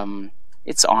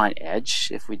 it's on edge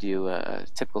if we do a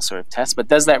typical sort of test, but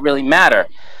does that really matter?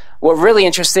 We're really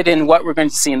interested in what we're going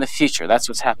to see in the future. That's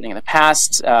what's happening in the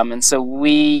past. And so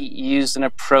we used an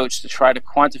approach to try to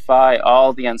quantify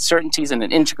all the uncertainties in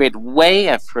an integrated way.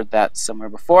 I've heard that somewhere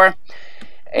before.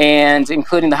 And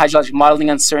including the hydrologic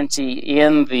modeling uncertainty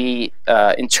in the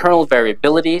internal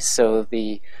variability, so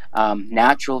the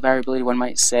natural variability, one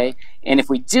might say. And if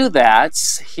we do that,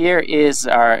 here is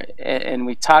our, and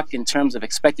we talk in terms of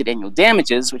expected annual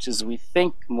damages, which is, we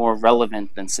think, more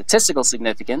relevant than statistical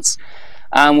significance.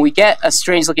 We get a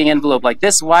strange looking envelope like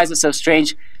this. Why is it so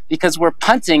strange? Because we're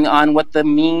punting on what the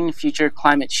mean future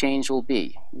climate change will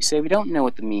be. We say we don't know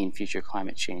what the mean future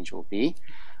climate change will be.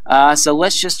 So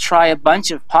let's just try a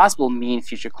bunch of possible mean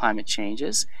future climate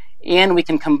changes, and we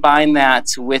can combine that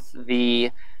with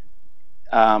the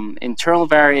internal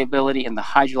variability and the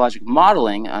hydrologic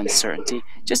modeling uncertainty,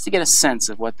 just to get a sense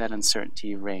of what that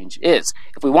uncertainty range is.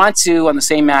 If we want to, on the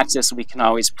same axis, we can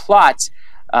always plot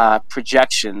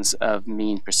projections of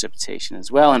mean precipitation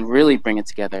as well, and really bring it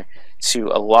together to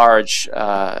a large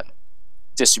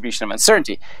distribution of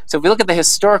uncertainty. So if we look at the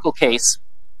historical case,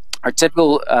 our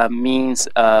typical means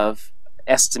of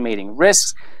estimating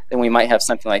risks, then we might have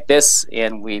something like this,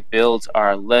 and we build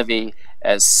our levee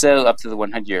as so up to the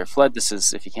 100-year flood. This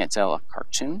is, if you can't tell, a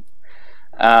cartoon.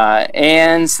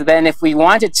 And then if we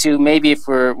wanted to, maybe if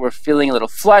we're feeling a little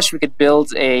flush, we could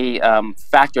build a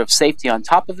factor of safety on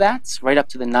top of that, right up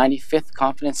to the 95th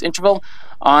confidence interval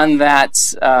on that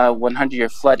 100-year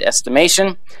flood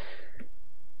estimation.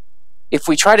 If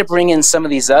we try to bring in some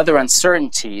of these other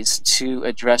uncertainties to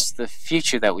address the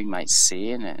future that we might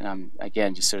see, and I'm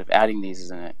again just sort of adding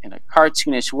these in a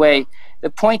cartoonish way, the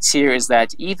point here is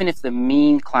that even if the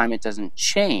mean climate doesn't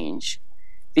change,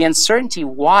 the uncertainty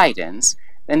widens,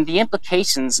 then the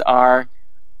implications are,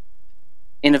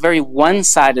 in a very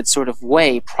one-sided sort of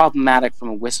way, problematic from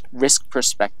a risk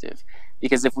perspective.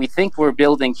 Because if we think we're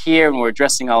building here and we're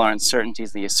addressing all our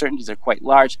uncertainties, the uncertainties are quite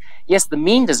large. Yes, the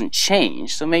mean doesn't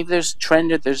change, so maybe there's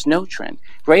trend or there's no trend.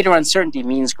 Greater uncertainty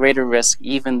means greater risk,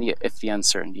 even if the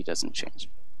uncertainty doesn't change.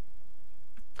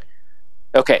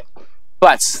 Okay,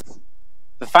 but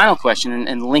the final question,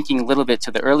 and linking a little bit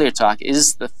to the earlier talk,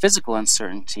 is the physical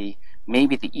uncertainty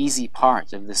maybe the easy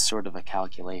part of this sort of a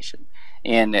calculation?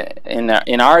 And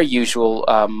in our usual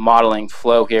modeling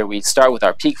flow here, we start with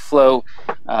our peak flow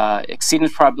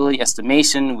exceedance probability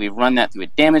estimation. We run that through a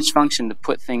damage function to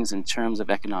put things in terms of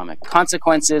economic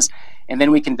consequences. And then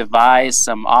we can devise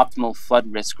some optimal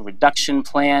flood risk reduction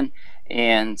plan.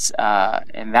 And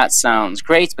that sounds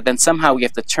great, but then somehow we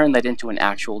have to turn that into an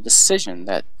actual decision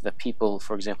that the people,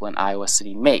 for example, in Iowa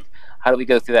City make. How do we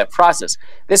go through that process?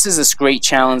 This is this great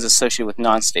challenge associated with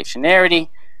non-stationarity.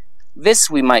 This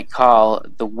we might call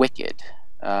the wicked.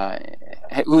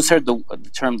 Who's heard the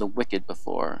term the wicked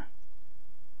before?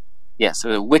 Yeah, so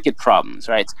the wicked problems,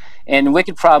 right? And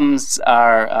wicked problems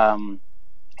are,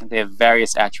 they have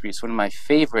various attributes. One of my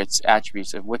favorite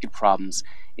attributes of wicked problems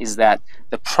is that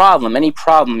the problem, any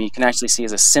problem, you can actually see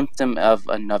as a symptom of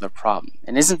another problem.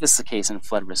 And isn't this the case in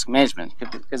flood risk management?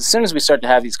 Because as soon as we start to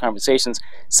have these conversations,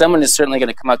 someone is certainly going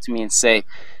to come up to me and say,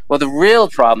 well, the real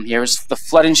problem here is the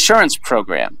flood insurance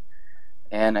program.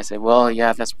 And I say, well,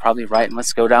 yeah, that's probably right, and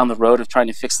let's go down the road of trying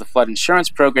to fix the flood insurance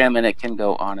program, and it can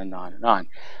go on and on and on.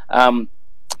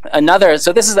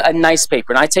 So this is a nice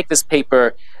paper, and I take this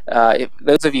paper, if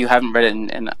those of you who haven't read it,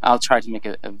 and I'll try to make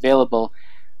it available,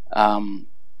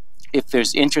 if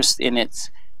there's interest in it,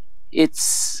 it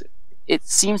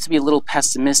seems to be a little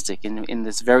pessimistic in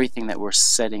this very thing that we're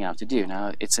setting out to do.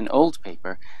 Now, it's an old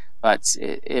paper, but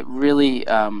it really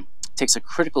takes a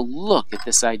critical look at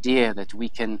this idea that we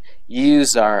can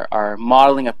use our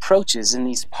modeling approaches in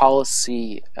these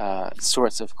policy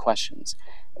sorts of questions.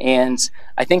 And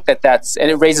I think and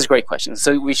it raises great questions,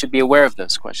 so we should be aware of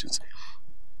those questions.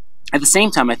 At the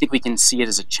same time, I think we can see it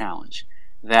as a challenge.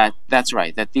 That's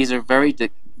right, that these are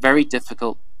very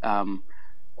difficult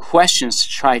questions to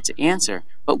try to answer,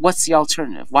 but what's the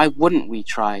alternative? Why wouldn't we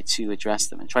try to address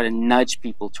them and try to nudge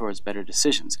people towards better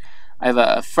decisions? I have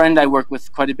a friend I work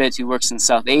with quite a bit who works in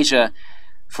South Asia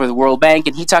for the World Bank,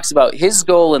 and he talks about his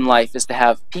goal in life is to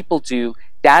have people do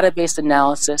database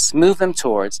analysis, move them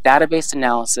towards database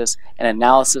analysis and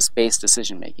analysis-based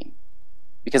decision-making,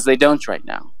 because they don't right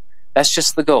now. That's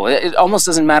just the goal. It almost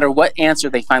doesn't matter what answer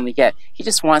they finally get. He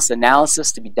just wants the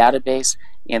analysis to be database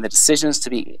and the decisions to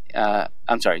be,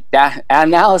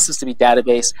 analysis to be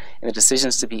database and the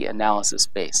decisions to be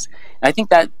analysis-based. And I think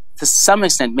that to some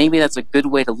extent, maybe that's a good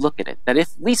way to look at it, that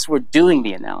if at least we're doing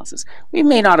the analysis, we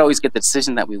may not always get the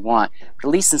decision that we want, but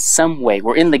at least in some way,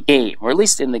 we're in the game, or at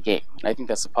least in the game. And I think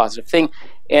that's a positive thing.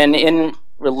 And in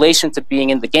relation to being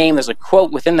in the game, there's a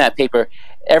quote within that paper,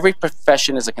 every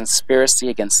profession is a conspiracy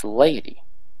against the laity.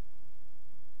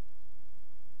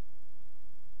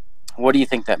 What do you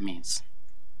think that means?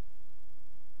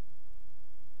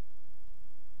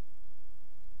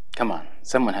 Come on,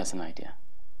 someone has an idea.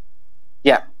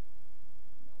 Yeah.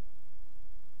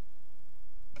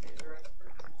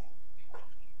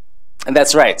 And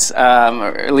that's right,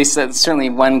 or at least that's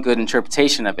certainly one good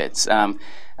interpretation of it. I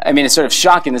mean, it's sort of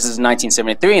shocking. This is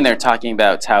 1973, and they're talking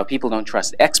about how people don't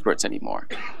trust experts anymore.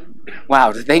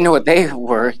 Wow, did they know what they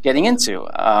were getting into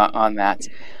on that?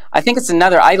 I think it's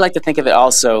I like to think of it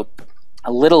also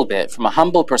a little bit from a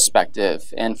humble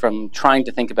perspective, and from trying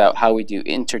to think about how we do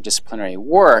interdisciplinary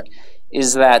work,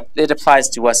 is that it applies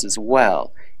to us as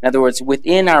well. In other words,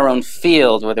 within our own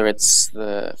field, whether it's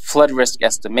the flood risk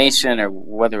estimation or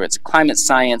whether it's climate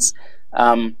science,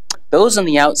 those on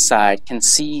the outside can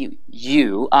see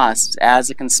us,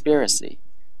 as a conspiracy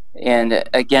and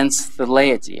against the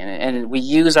laity. And we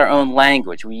use our own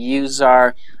language. We use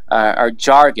our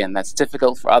jargon that's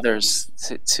difficult for others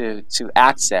to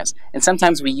access. And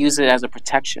sometimes we use it as a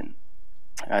protection.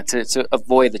 To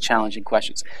avoid the challenging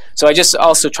questions. So I just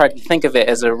also tried to think of it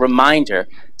as a reminder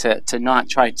to not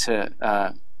try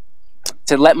to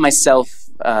let myself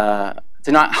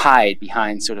to not hide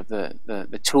behind sort of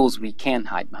the tools we can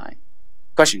hide behind.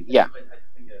 Question? Yeah. I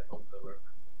think it also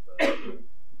references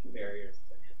the barriers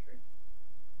to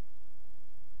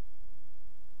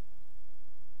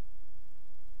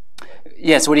entry.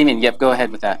 Yes. What do you mean? Yep. Go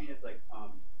ahead with that. I mean, it's like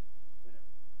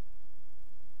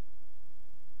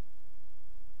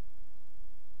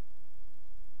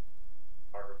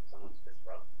harder for someone to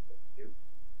disrupt what you do.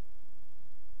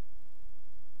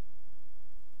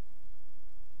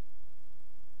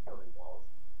 Building walls.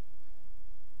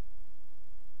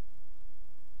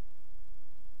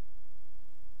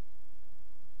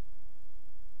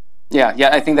 Yeah,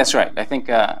 I think that's right. I think,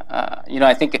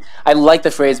 I think I like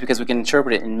the phrase because we can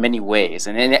interpret it in many ways,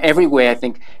 and in every way, I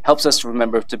think helps us to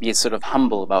remember to be sort of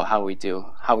humble about how we do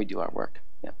our work.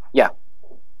 Yeah. Yeah.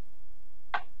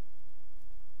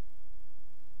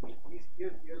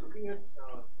 You're looking at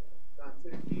the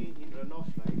uncertainty in runoff,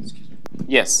 right? Excuse me.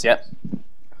 Yes. Yeah.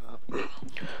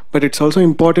 But it's also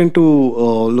important to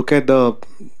look at the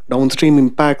downstream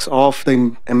impacts of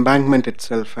the embankment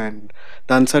itself and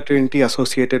the uncertainty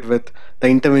associated with the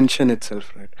intervention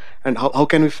itself, right? And how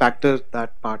can we factor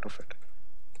that part of it?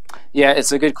 Yeah,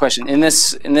 it's a good question. In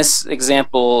this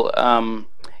example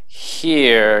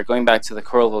here, going back to the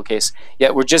Coralville case,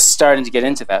 yeah, we're just starting to get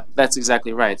into that. That's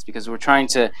exactly right. It's because we're trying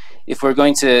to, if we're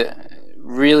going to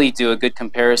really do a good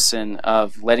comparison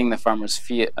of letting the farmers'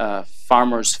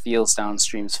 fields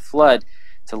downstreams flood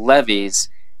to levees,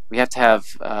 we have to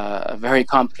have a very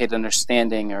complicated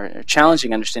understanding or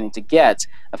challenging understanding to get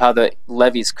of how the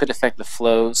levees could affect the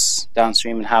flows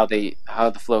downstream and how the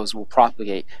flows will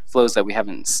propagate. Flows that we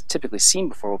haven't typically seen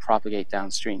before will propagate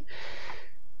downstream.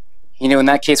 You know, in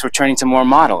that case, we're turning to more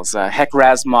models,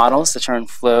 HEC-RAS models, to turn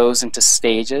flows into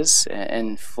stages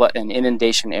and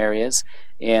inundation areas.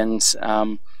 And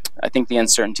I think the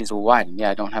uncertainties will widen.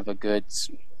 Yeah, I don't have a good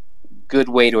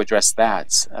way to address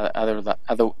that other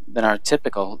than our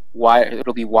typical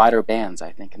it'll be wider bands,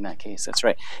 I think, in that case. That's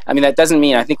right. I mean, that doesn't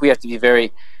mean, I think we have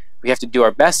to do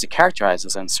our best to characterize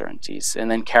those uncertainties and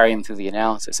then carry them through the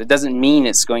analysis. It doesn't mean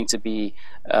it's going to be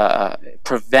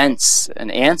prevents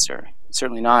an answer. It's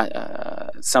certainly not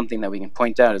something that we can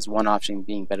point out as one option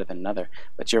being better than another.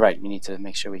 But you're right, we need to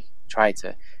make sure we try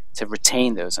to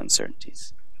retain those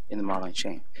uncertainties in the modeling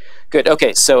chain. Good.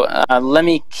 Okay, so let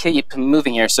me keep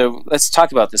moving here. So let's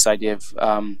talk about this idea of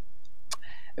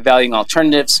evaluating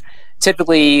alternatives.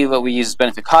 Typically, what we use is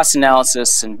benefit-cost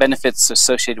analysis and benefits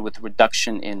associated with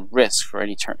reduction in risk for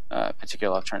any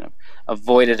particular alternative.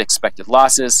 Avoided expected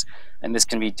losses, and this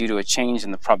can be due to a change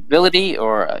in the probability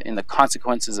or in the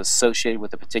consequences associated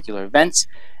with a particular event.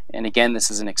 And again, this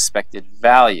is an expected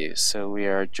value. So we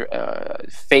are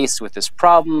faced with this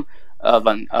problem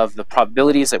of the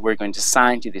probabilities that we're going to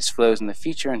assign to these flows in the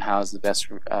future and how is the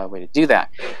best way to do that.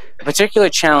 A particular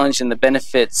challenge in the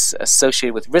benefits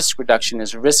associated with risk reduction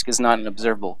is risk is not an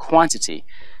observable quantity.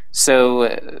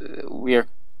 So we are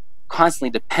constantly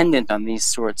dependent on these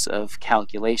sorts of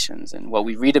calculations. And what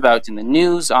we read about in the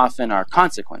news often are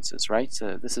consequences, right?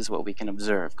 So this is what we can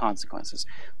observe, consequences.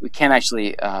 We can't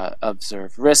actually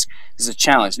observe risk. This is a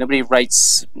challenge. Nobody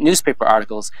writes newspaper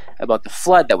articles about the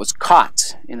flood that was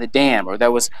caught in the dam or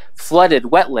that was flooded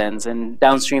wetlands and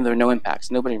downstream there were no impacts.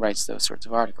 Nobody writes those sorts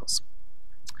of articles.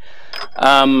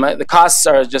 The costs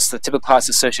are just the typical costs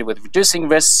associated with reducing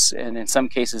risks, and in some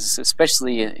cases,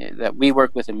 especially that we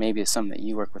work with, and maybe some that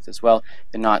you work with as well,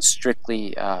 they're not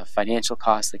strictly financial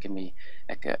costs. They can be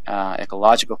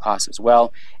ecological costs as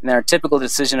well. And then our typical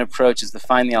decision approach is to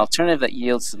find the alternative that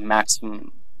yields the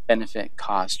maximum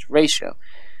benefit-cost ratio.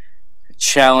 The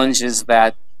challenge is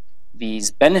that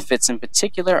these benefits in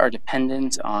particular are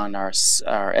dependent on our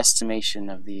estimation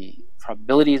of the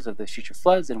probabilities of the future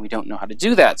floods, and we don't know how to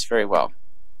do that very well.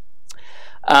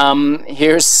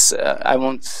 Here's, I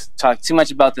won't talk too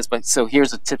much about this, but so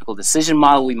here's a typical decision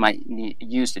model we might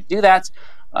use to do that.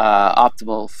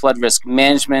 Optimal flood risk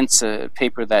management, a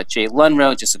paper that Jay Lunn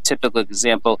wrote, just a typical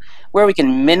example where we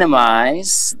can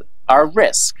minimize our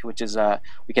risk, which is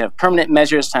we can have permanent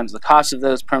measures times the cost of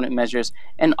those permanent measures,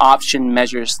 and option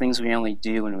measures, things we only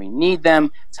do when we need them,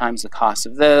 times the cost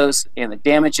of those, and the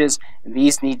damages. And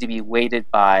these need to be weighted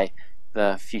by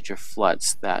the future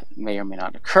floods that may or may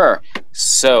not occur.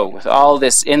 So with all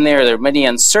this in there are many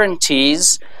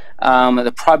uncertainties.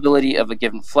 The probability of a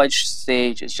given flood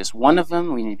stage is just one of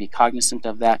them. We need to be cognizant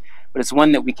of that, but it's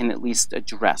one that we can at least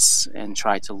address and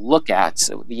try to look at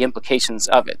the implications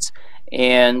of it.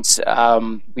 And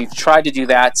we've tried to do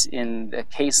that in the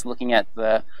case looking at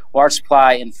the water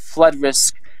supply and flood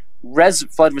risk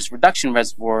reduction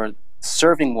reservoir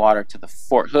serving water to the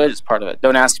Fort Hood as part of a,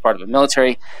 don't ask, part of a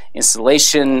military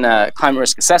installation climate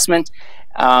risk assessment.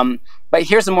 But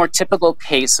here's a more typical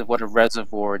case of what a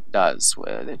reservoir does.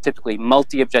 They're typically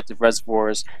multi-objective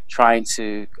reservoirs trying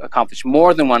to accomplish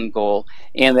more than one goal,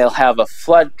 and they'll have a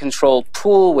flood-controlled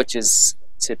pool, which is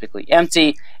typically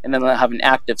empty, and then they'll have an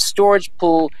active storage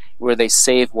pool where they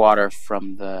save water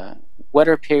from the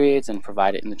wetter periods and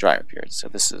provide it in the drier periods. So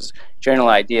this is a general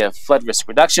idea of flood risk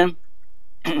reduction.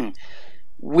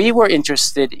 We were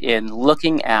interested in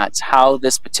looking at how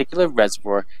this particular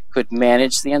reservoir could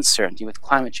manage the uncertainty with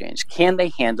climate change. Can they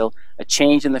handle a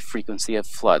change in the frequency of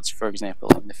floods, for example,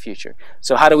 in the future?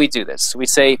 So how do we do this? We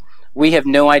say we have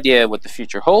no idea what the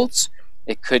future holds.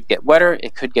 It could get wetter,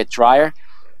 it could get drier,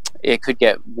 it could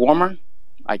get warmer,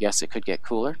 I guess it could get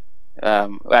cooler.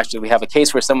 Actually, we have a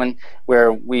case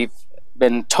where we've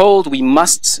been told we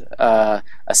must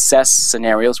assess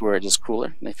scenarios where it is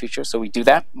cooler in the future. So we do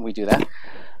that.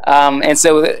 And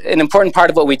so an important part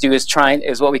of what we do is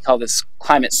what we call this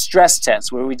climate stress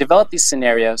test, where we develop these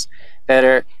scenarios that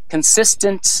are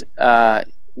consistent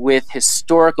with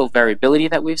historical variability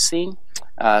that we've seen.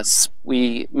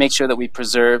 We make sure that we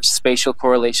preserve spatial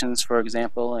correlations, for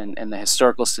example, and the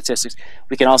historical statistics.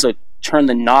 We can also turn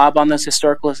the knob on those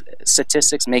historical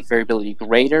statistics, make variability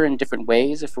greater in different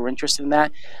ways if we're interested in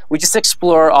that. We just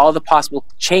explore all the possible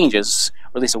changes,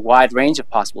 or at least a wide range of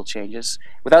possible changes,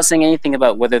 without saying anything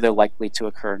about whether they're likely to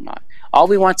occur or not. All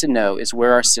we want to know is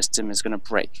where our system is going to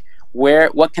break.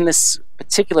 What can this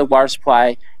particular water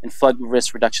supply and flood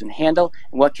risk reduction handle,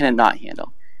 and what can it not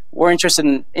handle? We're interested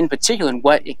in particular in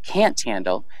what it can't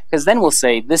handle, because then we'll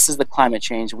say this is the climate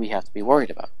change we have to be worried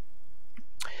about.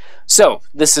 So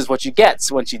this is what you get.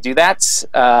 So once you do that,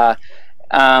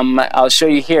 I'll show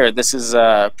you here. This is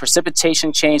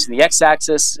precipitation change in the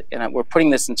x-axis, and we're putting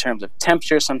this in terms of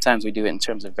temperature. Sometimes we do it in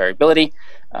terms of variability.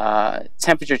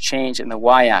 Temperature change in the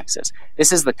y-axis.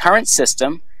 This is the current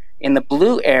system. In the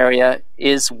blue area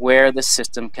is where the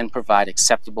system can provide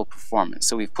acceptable performance.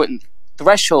 So we've put in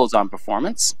thresholds on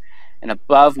performance, and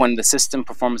above, when the system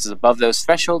performance is above those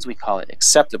thresholds, we call it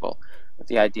acceptable, with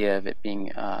the idea of it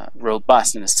being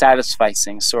robust and a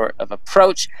satisfying sort of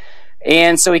approach.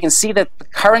 And so we can see that the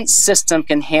current system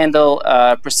can handle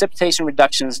precipitation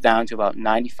reductions down to about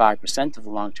 95% of the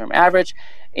long-term average,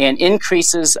 and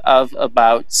increases of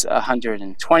about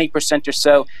 120% or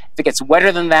so. If it gets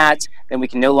wetter than that, then we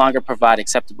can no longer provide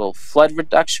acceptable flood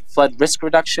risk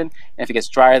reduction. And if it gets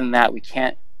drier than that, we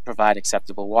can't provide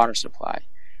acceptable water supply.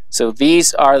 So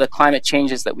these are the climate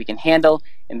changes that we can handle,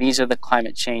 and these are the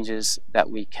climate changes that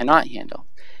we cannot handle.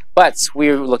 But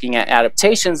we're looking at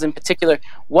adaptations in particular.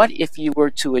 What if you were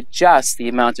to adjust the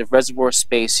amount of reservoir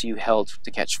space you held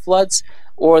to catch floods,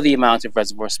 or the amount of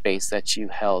reservoir space that you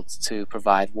held to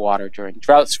provide water during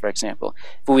droughts, for example?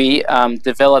 If we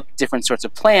develop different sorts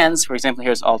of plans, for example,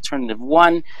 here's alternative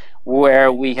 1,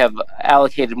 where we have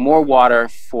allocated more water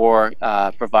for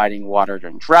providing water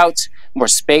during drought, more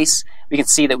space, we can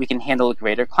see that we can handle a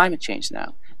greater climate change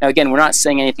now. Now again, we're not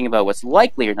saying anything about what's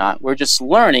likely or not, we're just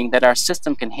learning that our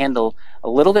system can handle a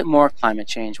little bit more climate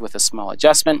change with a small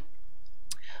adjustment.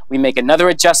 We make another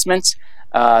adjustment.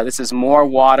 This is more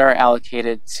water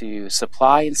allocated to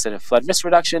supply instead of flood risk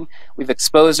reduction. We've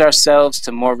exposed ourselves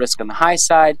to more risk on the high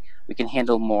side. We can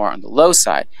handle more on the low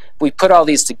side. If we put all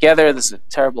these together, this is a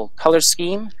terrible color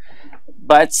scheme,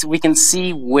 but we can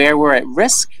see where we're at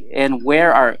risk and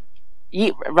where our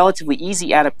relatively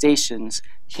easy adaptations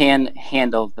can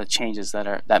handle the changes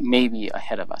that may be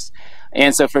ahead of us.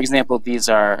 And so, for example, these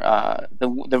are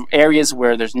the areas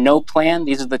where there's no plan.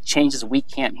 These are the changes we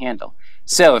can't handle.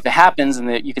 So if it happens,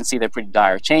 and you can see they're pretty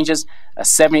dire changes, a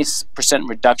 70%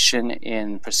 reduction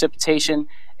in precipitation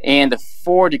and a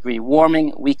 4-degree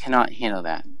warming, we cannot handle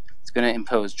that. It's going to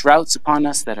impose droughts upon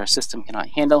us that our system cannot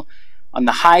handle. On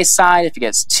the high side, if it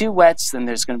gets too wet, then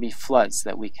there's going to be floods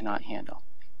that we cannot handle.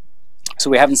 So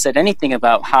we haven't said anything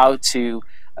about how to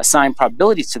assign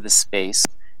probabilities to this space.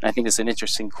 And I think it's an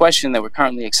interesting question that we're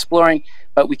currently exploring,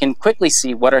 but we can quickly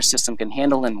see what our system can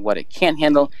handle and what it can't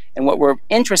handle. And what we're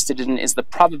interested in is the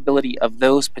probability of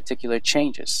those particular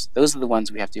changes. Those are the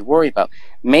ones we have to worry about.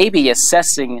 Maybe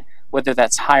assessing whether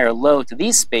that's high or low to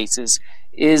these spaces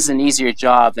is an easier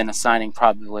job than assigning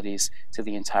probabilities to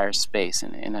the entire space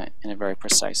in a very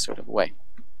precise sort of way.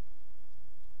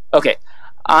 Okay,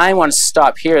 I want to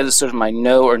stop here. This is sort of my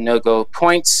no or no-go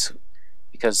points,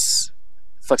 because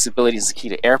flexibility is the key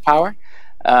to air power.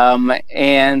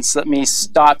 And so let me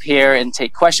stop here and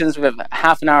take questions. We have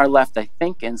half an hour left, I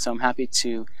think, and so I'm happy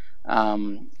to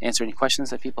answer any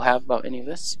questions that people have about any of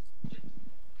this.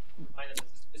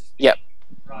 Yep.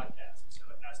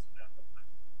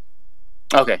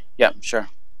 Okay, yeah, sure.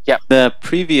 Yeah. The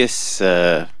previous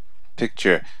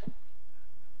picture,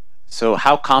 so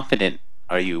how confident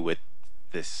are you with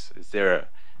this? Is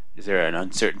there an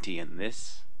uncertainty in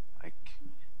this? Like,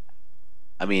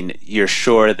 I mean, you're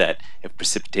sure that if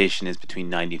precipitation is between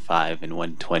 95 and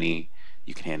 120,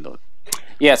 you can handle it?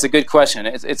 Yeah, it's a good question.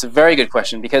 It's a very good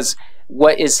question, because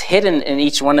what is hidden in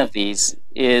each one of these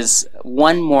is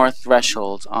one more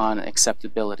threshold on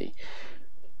acceptability.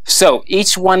 So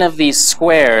each one of these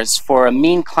squares, for a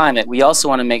mean climate, we also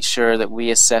want to make sure that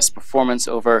we assess performance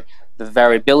over the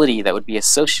variability that would be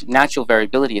natural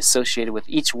variability associated with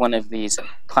each one of these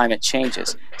climate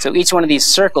changes. So each one of these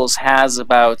circles has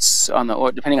about,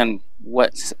 depending on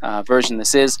what version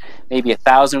this is, maybe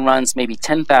 1,000 runs, maybe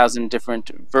 10,000 different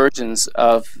versions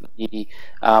of the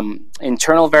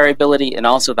internal variability and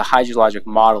also the hydrologic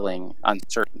modeling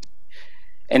uncertainty.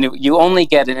 And you only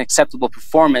get an acceptable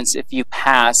performance if you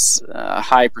pass a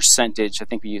high percentage, I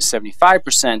think we use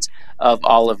 75% of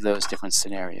all of those different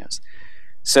scenarios.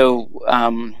 So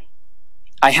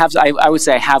I would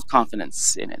say I have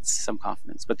confidence in it, some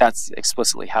confidence, but that's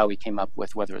explicitly how we came up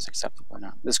with whether it's acceptable or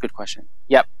not. That's a good question.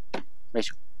 Yep,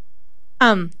 Rachel.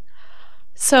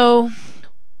 So,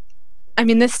 I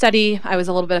mean, this study I was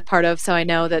a little bit a part of, so I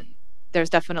know that there's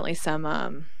definitely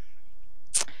some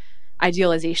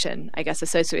idealization, I guess,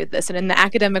 associated with this. And in the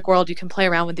academic world, you can play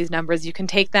around with these numbers. You can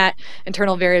take that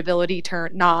internal variability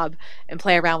knob and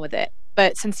play around with it.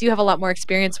 But since you have a lot more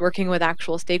experience working with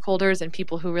actual stakeholders and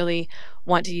people who really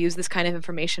want to use this kind of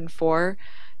information for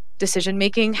decision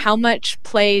making, how much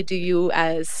play do you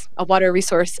as a water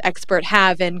resource expert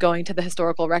have in going to the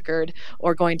historical record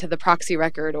or going to the proxy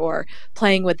record or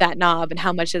playing with that knob, and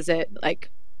how much is it, like,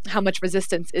 how much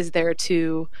resistance is there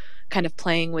to kind of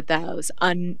playing with those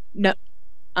unknown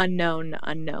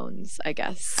unknowns, I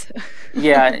guess?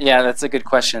 Yeah, that's a good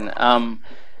question.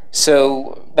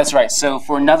 So that's right. So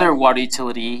for another water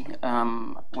utility,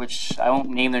 which I won't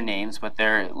name their names, but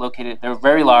they're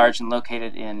very large and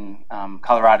located in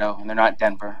Colorado, and they're not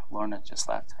Denver. Lorna just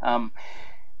left.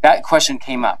 That question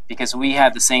came up because we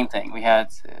had the same thing. We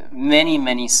had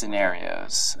many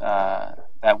scenarios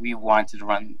that we wanted to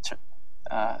run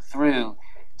through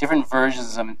different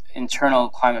versions of internal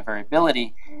climate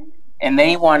variability, and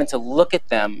they wanted to look at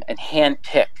them and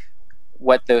handpick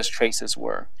what those traces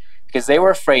were, because they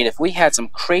were afraid if we had some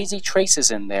crazy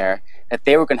traces in there that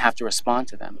they were going to have to respond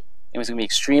to them. It was going to be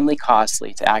extremely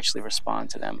costly to actually respond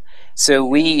to them. So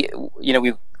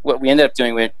what we ended up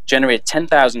doing, we generated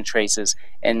 10,000 traces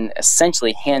and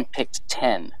essentially handpicked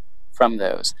 10 from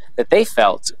those that they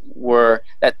felt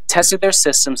that tested their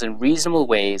systems in reasonable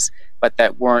ways, but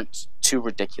that weren't too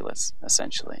ridiculous,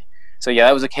 essentially. So yeah,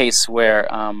 that was a case where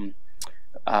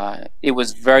it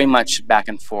was very much back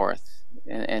and forth.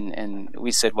 And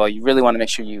we said, well, you really want to make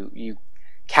sure you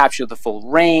capture the full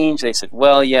range. They said,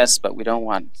 well, yes, but we don't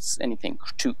want anything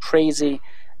too crazy.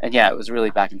 And yeah, it was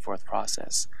really back and forth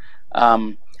process.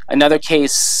 Another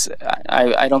case,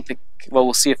 I don't think, well,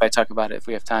 we'll see if I talk about it if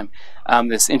we have time.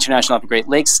 This International Upper Great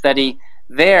Lakes study,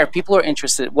 there people are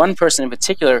interested. One person in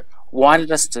particular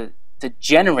wanted us to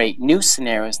generate new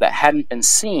scenarios that hadn't been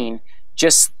seen,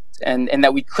 and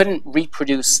that we couldn't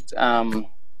reproduce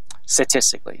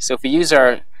statistically. So if we use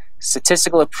our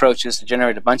statistical approaches to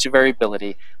generate a bunch of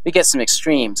variability, we get some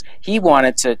extremes. He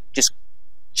wanted to just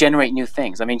generate new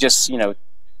things. I mean, just,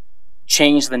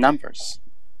 change the numbers,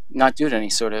 not do it in any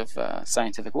sort of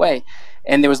scientific way.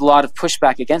 And there was a lot of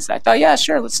pushback against that. I thought, yeah,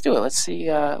 sure, let's do it. Let's see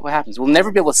what happens. We'll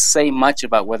never be able to say much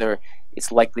about whether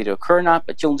it's likely to occur or not,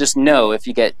 but you'll just know if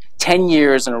you get 10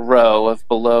 years in a row of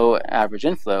below average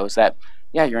inflows that,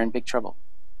 yeah, you're in big trouble.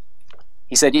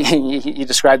 He said, he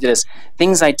described it as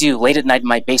things I do late at night in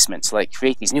my basement to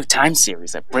create these new time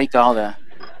series that break all the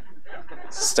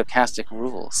stochastic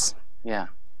rules. Yeah.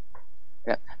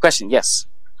 Question, yes.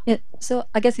 Yeah, so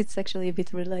I guess it's actually a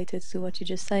bit related to what you're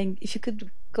just saying. If you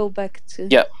could go back to...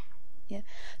 Yeah. Yeah.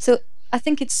 So I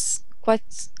think it's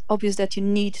quite obvious that you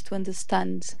need to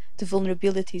understand the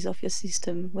vulnerabilities of your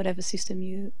system, whatever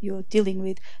system you're dealing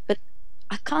with. But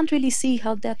I can't really see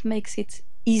how that makes it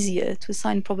easier to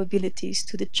assign probabilities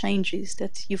to the changes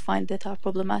that you find that are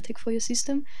problematic for your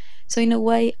system. So in a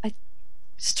way, I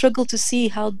struggle to see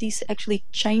how this actually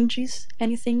changes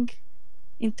anything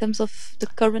in terms of the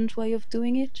current way of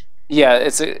doing it. Yeah,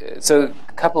 so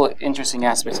a couple of interesting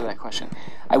aspects of that question.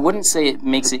 I wouldn't say it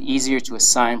makes it easier to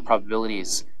assign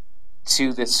probabilities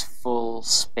to this full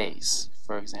space,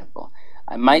 for example.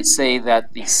 I might say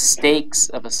that the stakes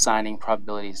of assigning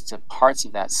probabilities to parts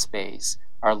of that space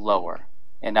are lower.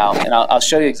 And I'll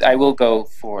show you. I will go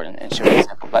forward and show you an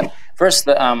example. But first,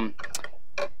 but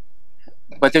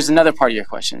there's another part of your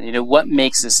question. What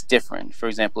makes this different? For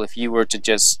example, if you were to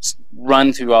just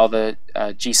run through all the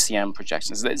GCM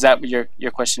projections, is that what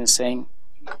your question is saying?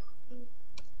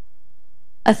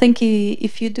 I think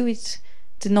if you do it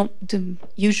not the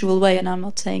usual way, and I'm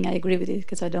not saying I agree with it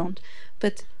because I don't,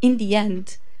 but in the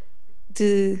end,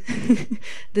 the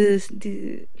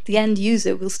the end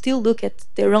user will still look at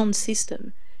their own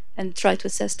system and try to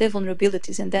assess their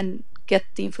vulnerabilities, and then get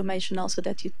the information also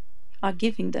that you are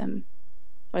giving them,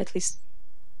 or at least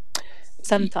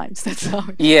sometimes that's how.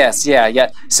 Yes, yeah.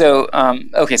 So,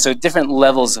 okay, so different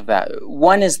levels of that.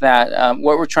 One is that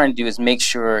what we're trying to do is make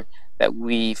sure that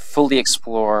we fully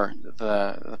explore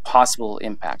the possible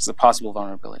impacts, the possible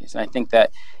vulnerabilities. And I think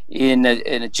that in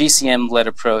a GCM-led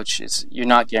approach, you're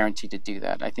not guaranteed to do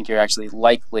that. I think you're actually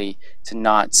likely to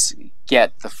not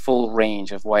get the full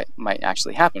range of what might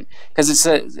actually happen, because it's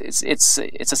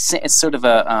sort of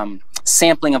a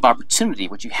sampling of opportunity,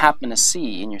 what you happen to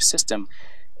see in your system.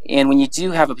 And when you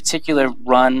do have a particular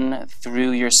run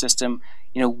through your system,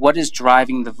 what is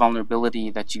driving the vulnerability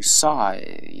that you saw?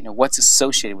 What's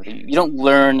associated with it? You don't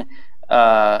learn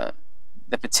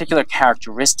the particular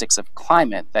characteristics of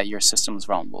climate that your system is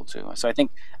vulnerable to. So I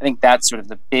think that's sort of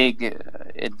the big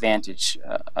advantage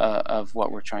of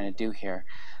what we're trying to do here.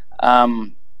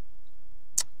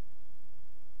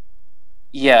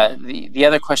 Yeah, the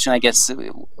other question, I guess,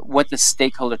 what the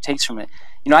stakeholder takes from it.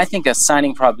 I think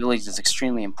assigning probabilities is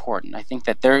extremely important. I think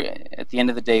that they're, at the end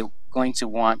of the day, going to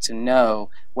want to know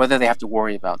whether they have to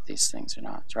worry about these things or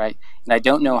not, right? And I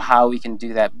don't know how we can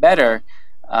do that better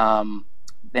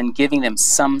than giving them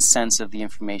some sense of the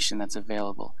information that's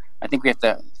available. I think we have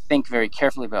to think very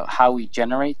carefully about how we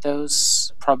generate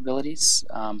those probabilities.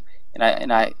 And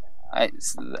I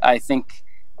think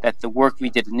that the work we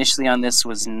did initially on this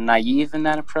was naive in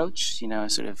that approach.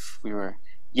 Sort of, we were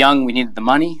young, we needed the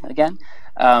money again.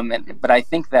 But I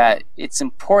think that it's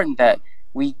important that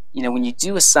when you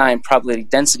do assign probability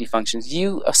density functions,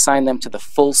 you assign them to the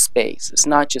full space. It's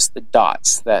not just the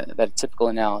dots that a typical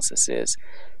analysis is.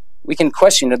 We can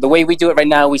question, the way we do it right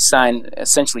now, we assign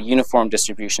essentially uniform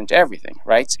distribution to everything,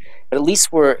 right? But at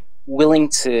least we're willing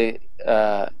to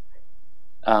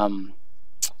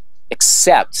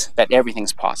accept that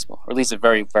everything's possible, or at least a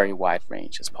very, very wide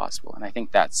range is possible. And I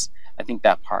think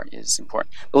that part is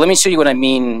important. But let me show you what I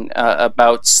mean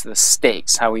about the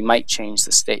stakes, how we might change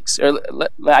the stakes.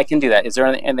 I can do that. Is there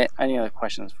any other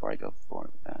questions before I go forward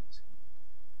with that?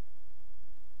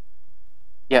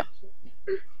 Yeah.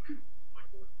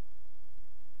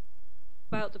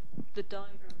 About the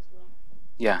diagram as well.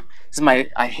 Yeah. This is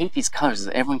I hate these colors.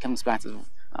 Everyone comes back to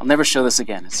I'll never show this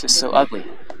again. It's just so ugly.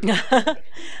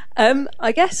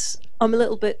 I guess I'm a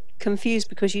little bit confused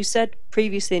because you said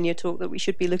previously in your talk that we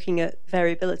should be looking at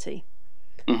variability.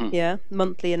 Mm-hmm. Yeah,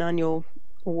 monthly and annual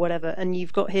or whatever. And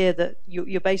you've got here that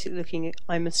you're basically looking at,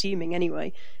 I'm assuming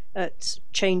anyway, at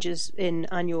changes in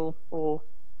annual or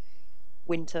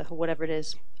winter or whatever it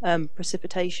is,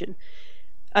 precipitation.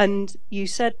 And you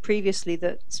said previously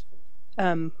that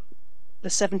the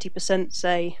 70%,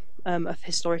 say, of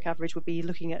historic average would be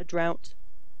looking at a drought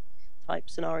type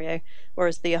scenario,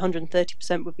 whereas the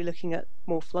 130% would be looking at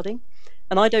more flooding.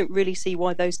 And I don't really see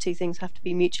why those two things have to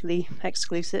be mutually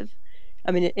exclusive.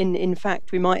 I mean, in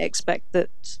fact, we might expect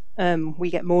that we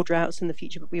get more droughts in the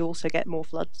future, but we also get more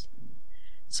floods.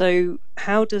 So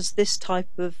how does this type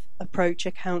of approach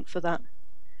account for that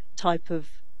type of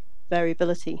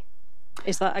variability?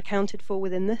 Is that accounted for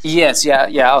within this? Yes, yeah.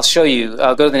 I'll show you.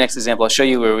 I'll go to the next example. I'll show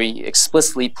you where we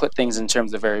explicitly put things in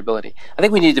terms of variability. I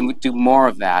think we need to do more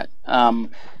of that.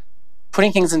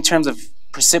 Putting things in terms of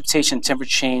precipitation, temperature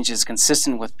change is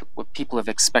consistent with what people have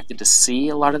expected to see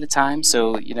a lot of the time.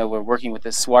 So, we're working with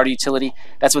this water utility.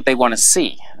 That's what they want to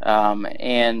see.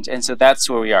 And so that's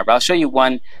where we are. But I'll show you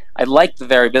one. I like the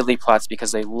variability plots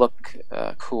because they look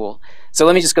cool. So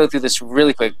let me just go through this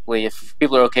really quickly. If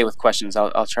people are okay with questions,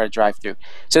 I'll try to drive through.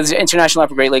 So there's an International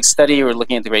Upper Great Lakes study. We're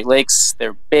looking at the Great Lakes.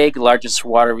 They're big, largest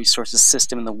water resources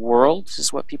system in the world,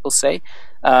 is what people say.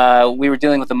 We were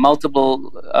dealing with the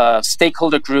multiple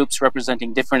stakeholder groups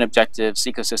representing different objectives: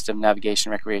 ecosystem,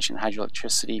 navigation, recreation,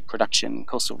 hydroelectricity, production,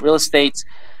 coastal real estate.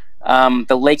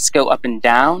 The lakes go up and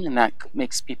down, and that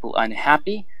makes people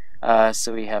unhappy.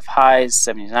 So we have highs,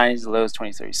 70s, 90s, lows,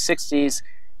 20s, 30s, 60s.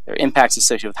 There are impacts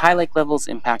associated with high lake levels,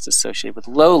 impacts associated with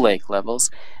low lake levels.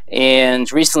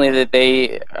 And recently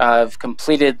they have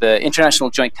completed the International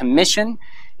Joint Commission,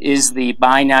 is the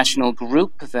binational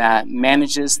group that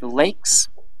manages the lakes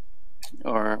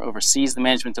or oversees the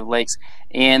management of lakes.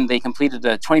 And they completed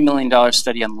a $20 million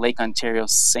study on Lake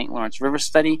Ontario's St. Lawrence River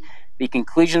study, the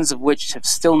conclusions of which have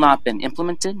still not been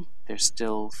implemented. They're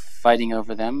still fighting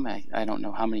over them. I don't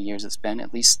know how many years it's been,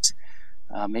 at least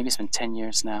maybe it's been 10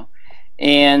 years now.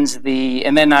 And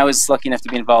then I was lucky enough to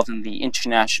be involved in the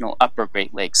International Upper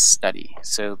Great Lakes study.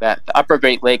 So that the Upper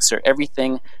Great Lakes are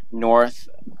everything north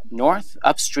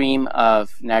upstream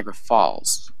of Niagara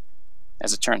Falls,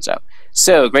 as it turns out.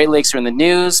 So Great Lakes are in the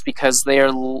news because they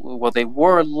are, well, they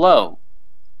were low,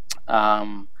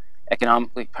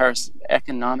 economically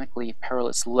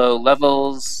perilous low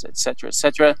levels, etc.,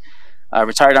 etc.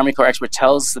 Retired Army Corps expert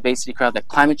tells the Bay City crowd that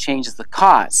climate change is the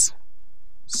cause.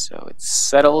 So it's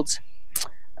settled.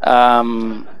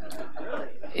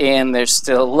 And they're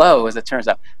still low, as it turns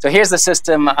out. So here's the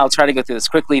system. I'll try to go through this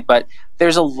quickly, but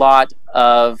there's a lot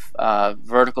of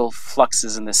vertical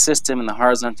fluxes in the system, and the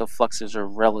horizontal fluxes are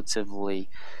relatively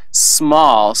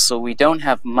small, so we don't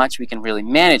have much we can really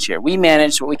manage here.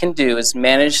 What we can do is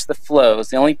manage the flows.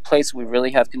 The only place we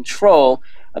really have control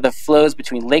are the flows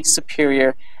between Lake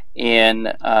Superior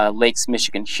and Lakes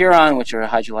Michigan Huron, which are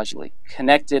hydrologically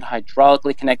connected,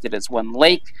 hydraulically connected as one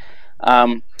lake.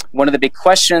 One of the big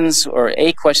questions, or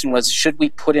a question, was should we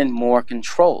put in more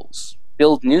controls,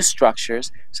 build new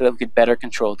structures so that we could better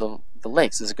control the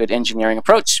lakes? This is a good engineering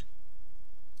approach.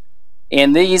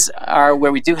 And these are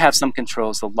where we do have some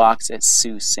controls. The locks at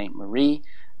Sault Ste. Marie.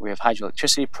 We have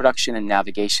hydroelectricity production, and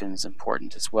navigation is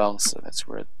important as well, so that's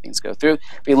where things go through.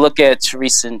 We look at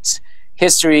recent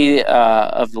history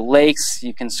of the lakes.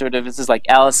 You can sort of, this is like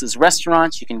Alice's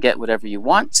Restaurant, you can get whatever you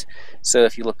want. So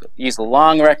if you use the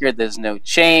long record, there's no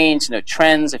change, no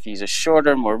trends. If you use a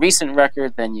shorter, more recent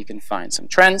record, then you can find some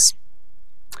trends,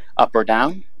 up or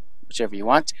down, whichever you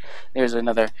want. There's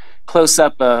another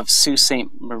close-up of Sault Ste.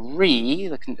 Marie,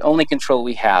 the only control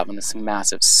we have on this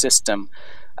massive system.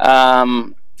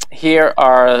 Here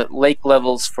are lake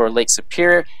levels for Lake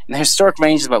Superior, and the historic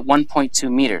range is about 1.2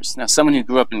 meters. Now, someone who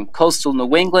grew up in coastal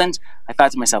New England, I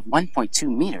thought to myself, 1.2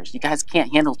 meters? You guys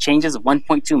can't handle changes of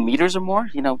 1.2 meters or more?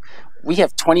 You know, we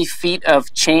have 20 feet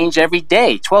of change every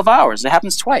day, 12 hours. It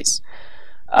happens twice.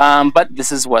 But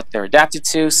this is what they're adapted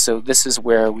to, so this is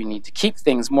where we need to keep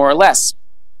things more or less.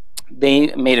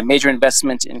 They made a major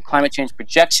investment in climate change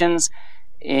projections,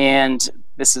 and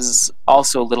this is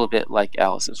also a little bit like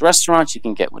Alice's Restaurant. You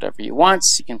can get whatever you want.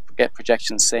 You can get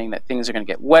projections saying that things are going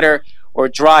to get wetter or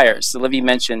drier. So Livy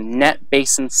mentioned net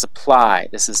basin supply.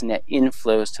 This is net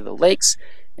inflows to the lakes,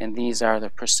 and these are the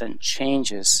percent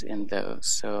changes in those.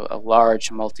 So a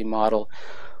large multi-model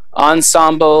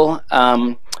ensemble.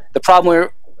 The problem we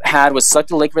had was select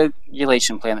a lake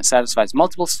regulation plan that satisfies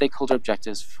multiple stakeholder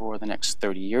objectives for the next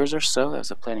 30 years or so. That was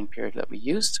the planning period that we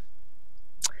used.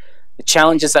 The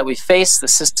challenges that we faced, the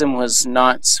system was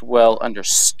not well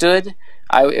understood.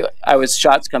 I was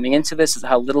shocked coming into this is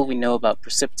how little we know about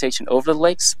precipitation over the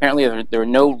lakes. Apparently there are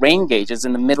no rain gauges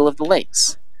in the middle of the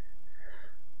lakes.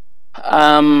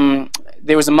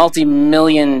 There was a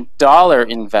multi-million-dollar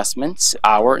investment,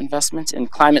 our investment, in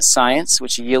climate science,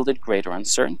 which yielded greater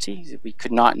uncertainty. We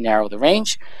could not narrow the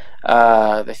range.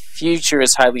 The future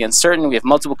is highly uncertain. We have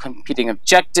multiple competing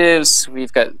objectives.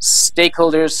 We've got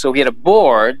stakeholders. So we had a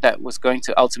board that was going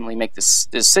to ultimately make this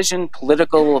decision,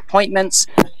 political appointments,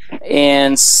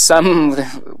 and some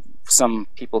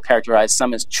people characterize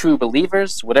some as true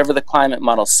believers. Whatever the climate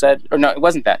model said, or no, it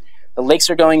wasn't that. The lakes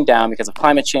are going down because of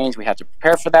climate change. We have to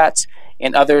prepare for that.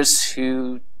 And others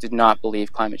who did not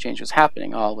believe climate change was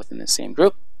happening, all within the same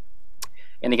group.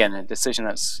 And again, a decision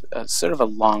that's sort of a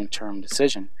long-term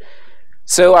decision.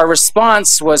 So our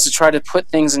response was to try to put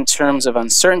things in terms of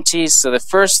uncertainties. So the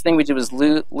first thing we did was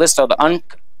list all the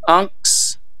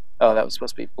uncs. Oh, that was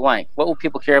supposed to be blank. What will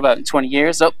people care about in 20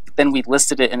 years? Oh, then we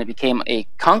listed it and it became a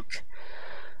conch.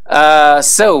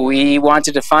 So we want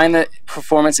to define the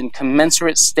performance in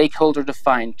commensurate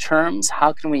stakeholder-defined terms.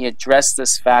 How can we address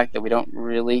this fact that we don't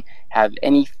really have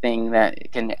anything that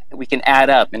we can add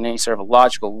up in any sort of a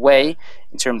logical way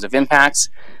in terms of impacts?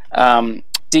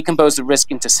 Decompose the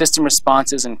risk into system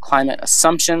responses and climate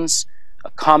assumptions.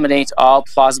 Accommodate all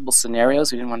plausible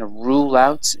scenarios. We didn't want to rule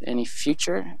out any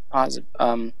future.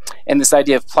 And this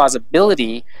idea of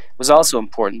plausibility was also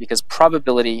important because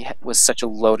probability was such a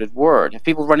loaded word. Have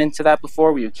people run into that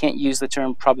before where you can't use the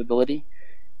term probability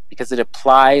because it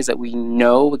implies that we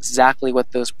know exactly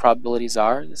what those probabilities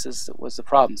are? This was the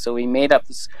problem. So we made up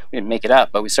this, we didn't make it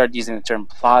up, but we started using the term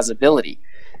plausibility.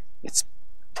 It's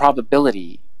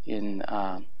probability in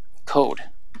code.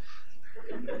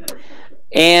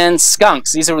 And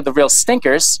skunks, these are the real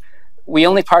stinkers. We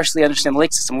only partially understand the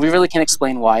lake system. We really can't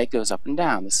explain why it goes up and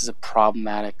down. This is a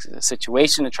problematic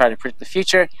situation to try to predict the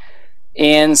future.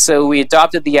 And so we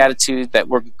adopted the attitude that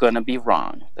we're going to be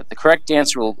wrong, that the correct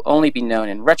answer will only be known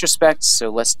in retrospect, so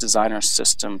let's design our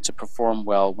system to perform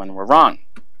well when we're wrong.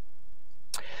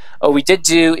 What we did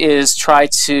do is try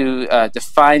to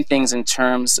define things in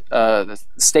terms the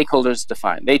stakeholders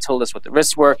defined. They told us what the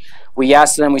risks were. We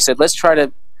asked them, we said, let's try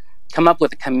to come up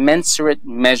with a commensurate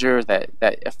measure that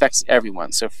affects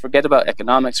everyone. So forget about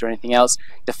economics or anything else.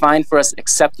 Define for us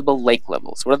acceptable lake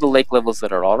levels. What are the lake levels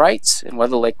that are all right, and what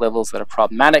are the lake levels that are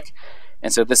problematic?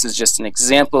 And so this is just an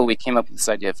example. We came up with this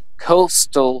idea of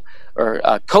coastal or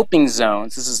coping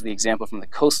zones. This is the example from the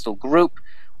coastal group,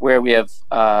 where we have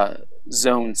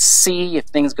zone C. If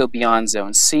things go beyond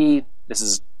zone C, this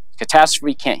is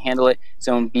catastrophe, can't handle it.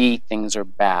 Zone B, things are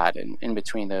bad. And in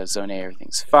between those, zone A,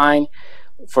 everything's fine.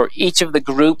 For each of the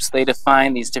groups, they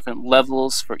define these different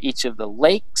levels for each of the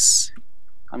lakes.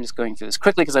 I'm just going through this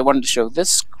quickly because I wanted to show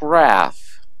this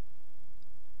graph,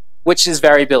 which is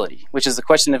variability, which is the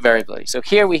question of variability. So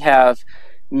here we have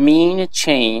mean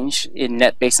change in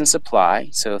net basin supply,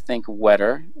 so think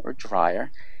wetter or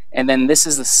drier. And then this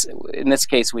is, in this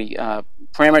case, we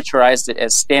parameterized it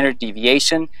as standard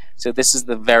deviation. So this is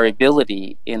the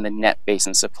variability in the net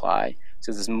basin supply.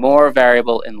 So there's more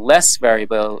variable and less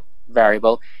variable.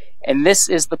 And this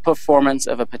is the performance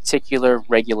of a particular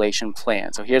regulation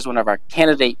plan. So here's one of our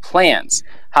candidate plans.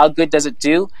 How good does it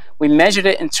do? We measured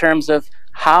it in terms of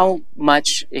how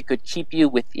much it could keep you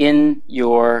within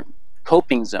your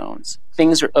coping zones.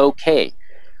 Things are okay.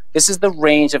 This is the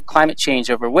range of climate change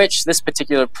over which this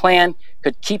particular plan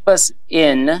could keep us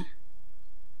in,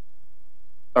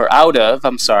 or out of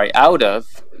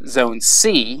zone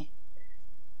C,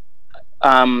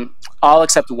 all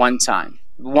except one time.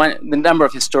 The number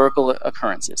of historical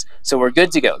occurrences. So we're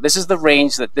good to go. This is the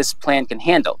range that this plan can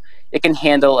handle. It can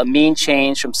handle a mean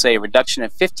change from, say, a reduction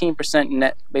of 15% in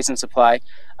net basin supply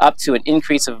up to an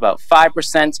increase of about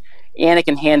 5%, and it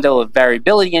can handle a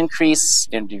variability increase,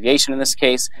 in deviation in this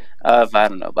case, of, I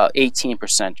don't know, about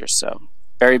 18% or so.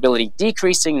 Variability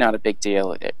decreasing, not a big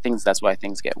deal. That's why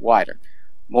things get wider.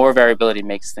 More variability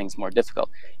makes things more difficult.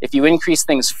 If you increase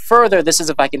things further, this is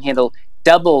if I can handle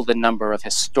double the number of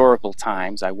historical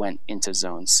times I went into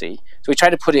zone C. So we try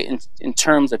to put it in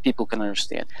terms that people can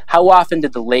understand. How often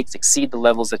did the lakes exceed the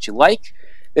levels that you like?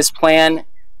 This plan,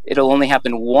 it'll only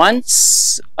happen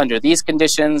once under these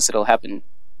conditions. It'll happen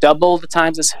double the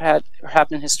times this had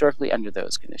happened historically under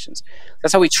those conditions.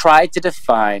 That's how we tried to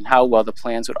define how well the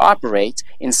plans would operate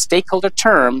in stakeholder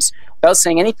terms without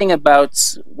saying anything about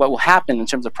what will happen in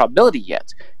terms of probability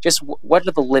yet. Just what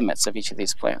are the limits of each of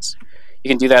these plans? You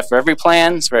can do that for every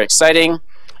plan. It's very exciting.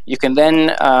 You can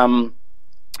then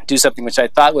do something which I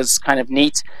thought was kind of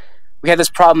neat. We had this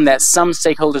problem that some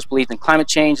stakeholders believed in climate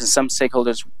change and some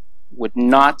stakeholders would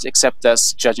not accept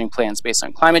us judging plans based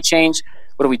on climate change.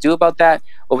 What do we do about that?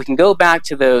 Well, we can go back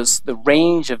to the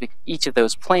range of each of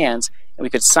those plans, and we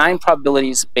could assign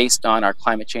probabilities based on our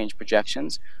climate change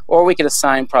projections, or we could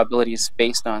assign probabilities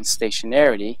based on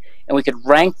stationarity, and we could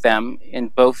rank them in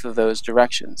both of those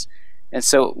directions. And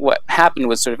so what happened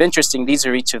was sort of interesting. These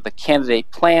are each of the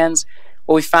candidate plans.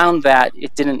 Well, we found that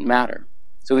it didn't matter.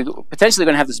 So we're potentially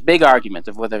going to have this big argument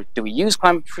of whether do we use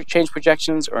climate change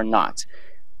projections or not.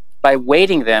 By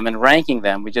weighting them and ranking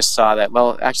them, we just saw that,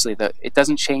 well, actually, it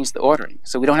doesn't change the ordering.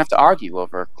 So we don't have to argue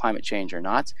over climate change or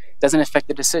not. It doesn't affect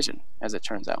the decision, as it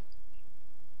turns out.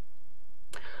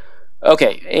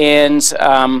 Okay, and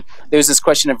there's this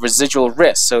question of residual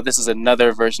risk. So this is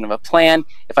another version of a plan.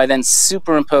 If I then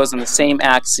superimpose on the same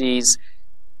axes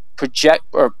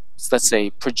let's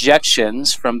say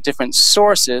projections from different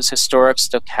sources, historic,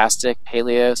 stochastic,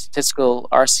 paleo, statistical,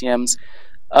 RCMs,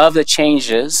 of the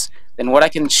changes, then what I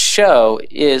can show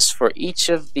is for each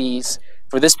of these,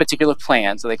 for this particular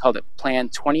plan, so they called it Plan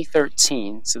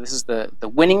 2013, so this is the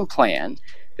winning plan,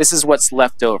 this is what's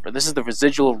left over. This is the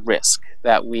residual risk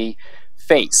that we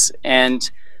face, and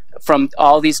from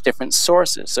all these different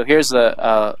sources. So here's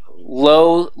the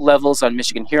low levels on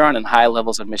Michigan Huron and high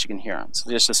levels on Michigan Huron. So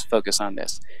just focus on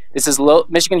this. This is low,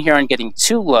 Michigan Huron getting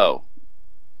too low,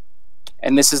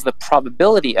 and this is the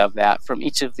probability of that from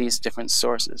each of these different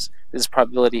sources. This is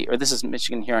probability, or this is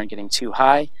Michigan Huron getting too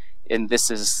high, and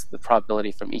this is the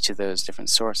probability from each of those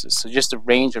different sources. So just a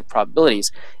range of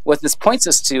probabilities. What this points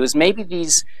us to is maybe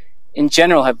these, in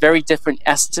general, have very different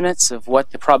estimates of what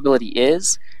the probability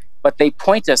is, but they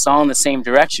point us all in the same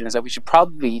direction, is that we should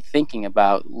probably be thinking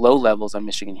about low levels on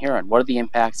Michigan Huron. What are the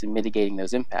impacts and mitigating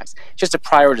those impacts? Just a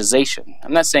prioritization.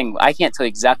 I'm not saying, I can't tell you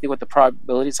exactly what the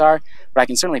probabilities are, but I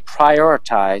can certainly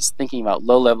prioritize thinking about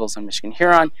low levels on Michigan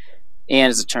Huron,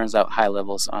 and as it turns out, high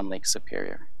levels on Lake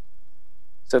Superior.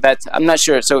 So that's, I'm not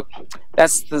sure, so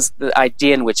that's the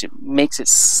idea in which it makes it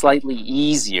slightly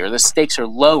easier. The stakes are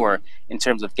lower in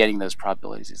terms of getting those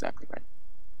probabilities exactly right.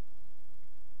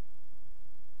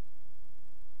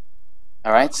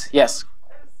 All right, yes?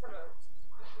 From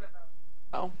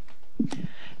Oh.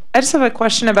 I just have a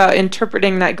question about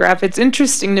interpreting that graph. It's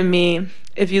interesting to me,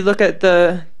 if you look at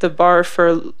the bar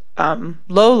for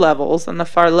low levels on the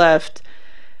far left,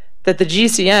 that the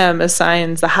GCM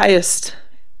assigns the highest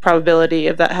probability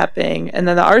of that happening, and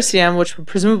then the RCM, which would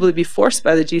presumably be forced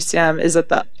by the GCM, is at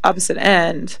the opposite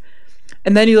end.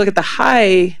 And then you look at the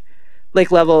high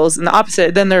lake levels and the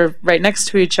opposite, then they're right next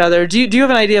to each other. Do you have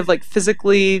an idea of like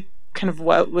physically kind of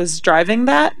what was driving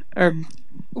that? Or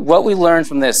what we learned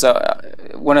from this,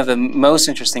 one of the most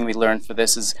interesting we learned for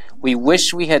this is we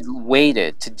wish we had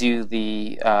waited to do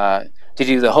the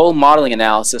whole modeling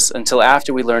analysis until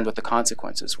after we learned what the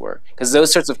consequences were, because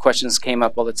those sorts of questions came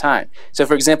up all the time. So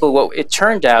for example, what it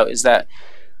turned out is that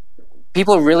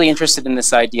people are really interested in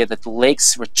this idea that the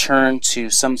lakes return to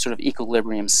some sort of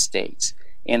equilibrium state,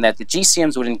 and that the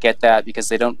GCMs wouldn't get that because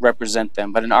they don't represent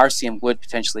them, but an RCM would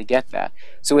potentially get that.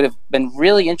 So what would have been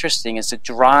really interesting is to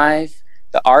drive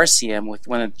the RCM with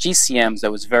one of the GCMs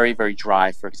that was very, very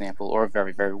dry, for example, or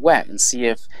very, very wet, and see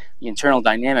if the internal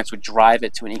dynamics would drive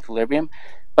it to an equilibrium.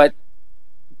 But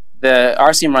the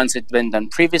RCM runs had been done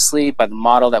previously by the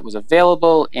model that was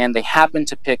available, and they happened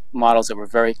to pick models that were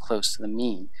very close to the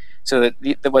mean. So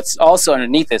that what's also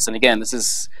underneath this, and again,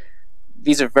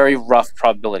 these are very rough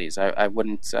probabilities. I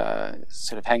wouldn't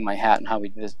sort of hang my hat on how we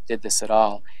did this at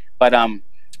all. But the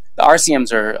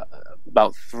RCMs are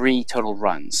about 3 total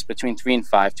runs, between 3 and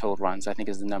 5 total runs, I think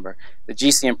is the number. The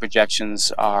GCM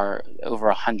projections are over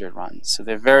 100 runs. So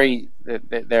they're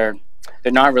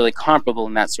not really comparable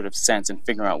in that sort of sense in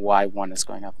figuring out why one is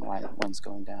going up and why one's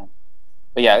going down.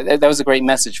 But yeah, that was a great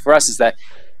message for us, is that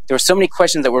there were so many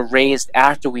questions that were raised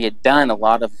after we had done a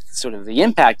lot of sort of the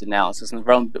impact analysis and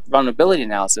the vulnerability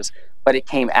analysis, but it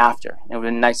came after. It would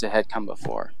have been nice if it had come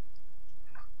before.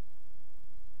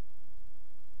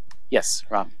 Yes,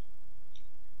 Rob.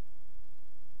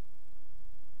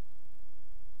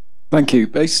 Thank you.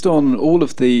 Based on all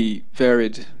of the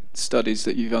varied studies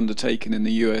that you've undertaken in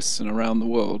the US and around the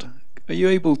world, are you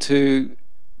able to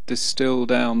distill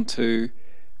down to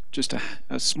just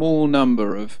a small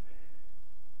number of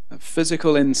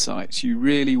physical insights you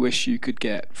really wish you could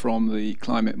get from the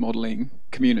climate modeling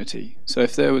community? So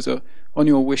if there was on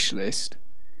your wish list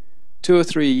 2 or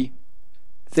 3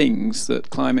 things that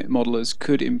climate modelers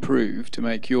could improve to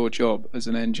make your job as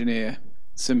an engineer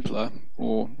simpler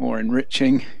or more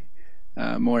enriching,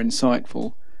 more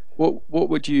insightful, what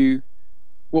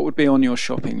would be on your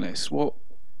shopping list? What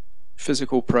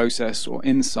physical process or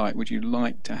insight would you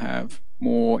like to have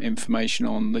more information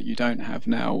on that you don't have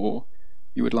now, or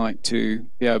you would like to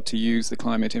be able to use the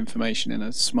climate information in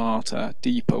a smarter,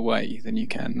 deeper way than you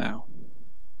can now?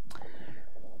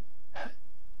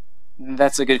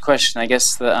 That's a good question. I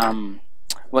guess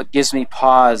what gives me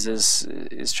pause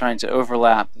is trying to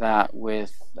overlap that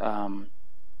with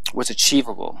what's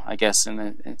achievable, I guess, in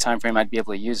the time frame I'd be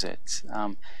able to use it.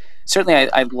 Certainly,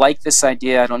 I like this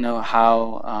idea. I don't know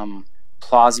how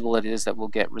plausible it is that we'll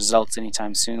get results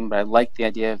anytime soon, but I like the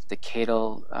idea of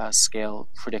decadal scale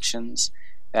predictions,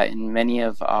 that in many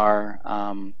of our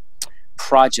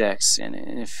projects, and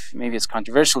if maybe it's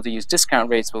controversial to use discount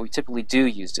rates, but we typically do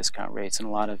use discount rates in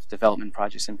a lot of development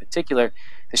projects in particular,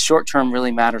 the short term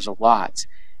really matters a lot,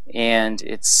 and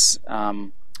it's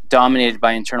dominated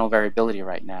by internal variability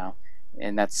right now,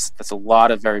 and that's a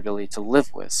lot of variability to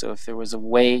live with. So if there was a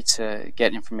way to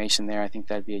get information there, I think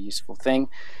that'd be a useful thing.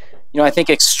 You know, I think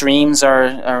extremes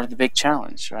are the big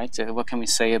challenge, right? So what can we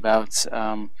say about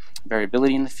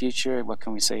variability in the future? What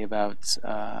can we say about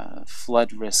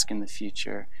flood risk in the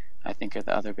future? I think are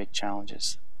the other big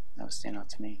challenges that would stand out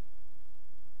to me.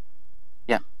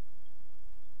 Yeah.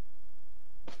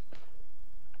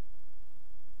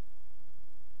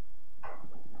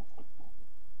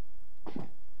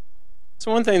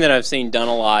 So one thing that I've seen done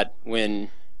a lot when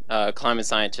climate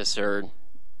scientists are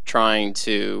trying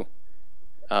to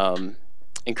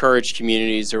encourage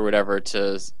communities or whatever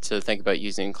to think about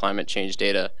using climate change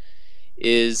data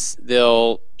is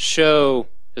they'll show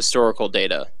historical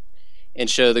data and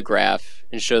show the graph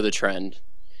and show the trend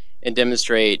and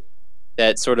demonstrate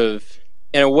that sort of,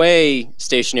 in a way,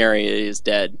 stationary is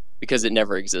dead because it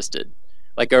never existed.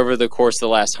 Like over the course of the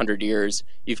last 100 years,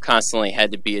 you've constantly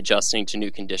had to be adjusting to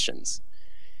new conditions.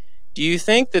 Do you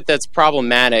think that that's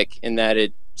problematic in that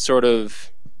it sort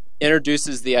of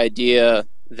introduces the idea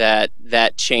that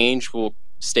that change will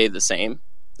stay the same,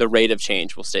 the rate of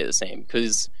change will stay the same?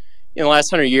 Because in the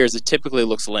last 100 years, it typically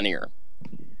looks linear.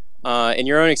 In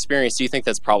your own experience, do you think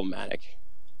that's problematic?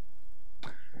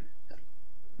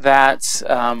 That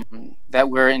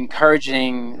we're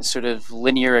encouraging sort of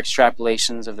linear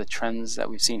extrapolations of the trends that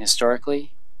we've seen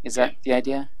historically? Is that the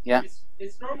idea? Yeah.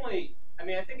 It's normally, I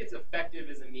mean, I think it's effective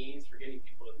as a means for getting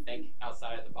people to think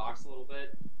outside of the box a little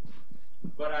bit.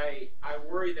 But I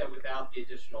worry that without the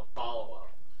additional follow-up,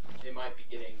 they might be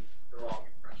getting the wrong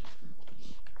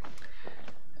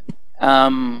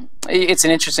impression. It's an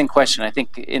interesting question. I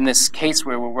think in this case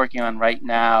where we're working on right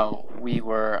now, we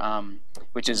were,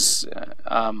 which is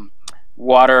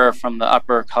water from the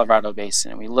upper Colorado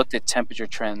Basin, and we looked at temperature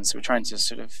trends. We're trying to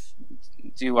sort of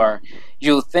do our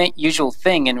usual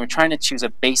thing, and we're trying to choose a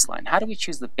baseline. How do we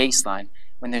choose the baseline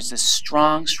when there's this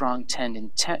strong trend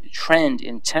in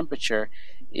temperature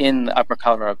in the upper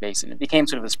Colorado Basin? It became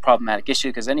sort of this problematic issue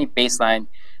because any baseline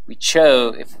we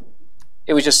chose,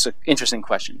 it was just an interesting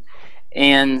question.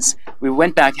 And we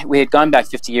went back, we had gone back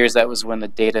 50 years, that was when the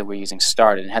data we're using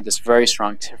started, and had this very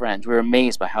strong trend. We were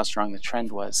amazed by how strong the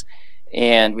trend was.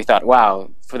 And we thought,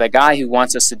 wow, for the guy who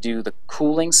wants us to do the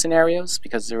cooling scenarios,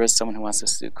 because there is someone who wants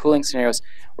us to do cooling scenarios,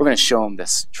 we're going to show him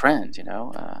this trend, you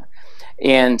know.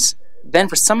 And then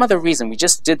for some other reason, we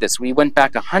just did this. We went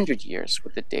back 100 years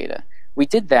with the data. We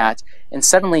did that, and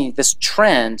suddenly this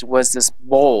trend was this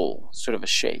bowl sort of a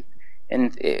shape.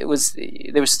 And there was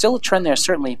still a trend there,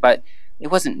 certainly, but it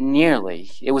wasn't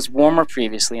nearly. It was warmer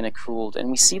previously, and it cooled,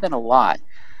 and we see that a lot.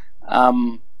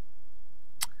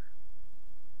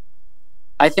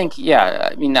 I think, yeah,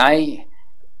 I mean,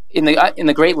 in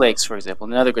the Great Lakes, for example,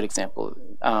 another good example,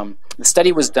 the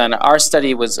study was done, our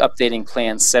study was updating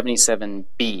Plan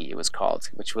 77B, it was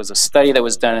called, which was a study that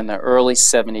was done in the early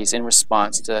 70s in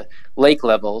response to lake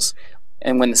levels.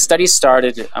 And when the study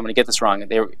started, I'm going to get this wrong,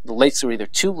 the lakes were either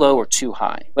too low or too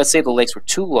high. Let's say the lakes were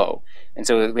too low, and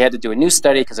so we had to do a new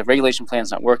study because the regulation plan is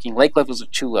not working. Lake levels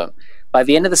are too low. By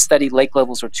the end of the study, lake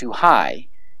levels were too high,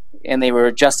 and they were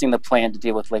adjusting the plan to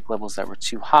deal with lake levels that were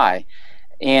too high.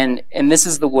 And this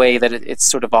is the way that it's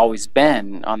sort of always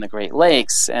been on the Great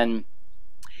Lakes. And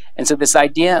so this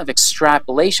idea of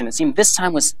extrapolation, it seemed this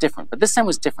time was different. But this time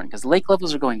was different because lake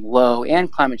levels are going low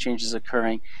and climate change is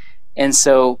occurring. And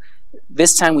so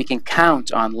this time we can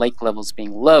count on lake levels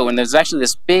being low. And there's actually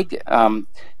this big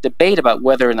debate about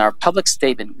whether in our public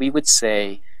statement we would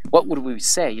say, what would we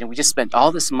say? You know, we just spent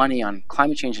all this money on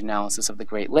climate change analysis of the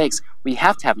Great Lakes. We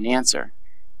have to have an answer.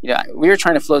 You know, we were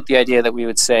trying to float the idea that we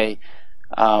would say,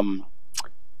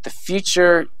 the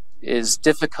future is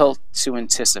difficult to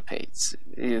anticipate.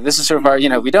 This is sort of our, you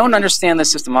know, we don't understand the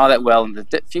system all that well, and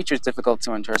the future is difficult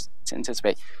to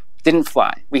anticipate. Didn't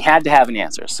fly. We had to have an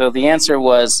answer. So the answer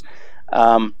was,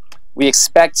 we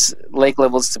expect lake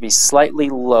levels to be slightly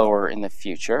lower in the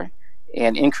future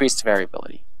and increased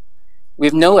variability. We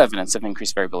have no evidence of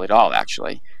increased variability at all,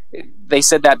 actually. They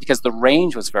said that because the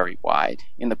range was very wide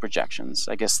in the projections.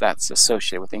 I guess that's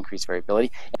associated with increased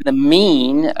variability. And the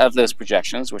mean of those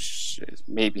projections, which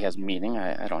maybe has meaning,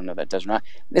 I don't know that does or not,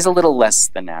 is a little less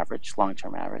than average,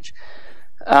 long-term average.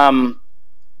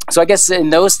 So I guess in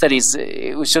those studies,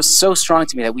 it was just so strong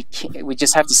to me that we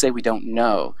just have to say we don't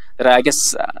know. That I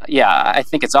guess, yeah, I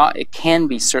think it can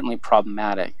be certainly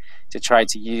problematic to try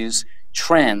to use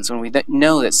trends when we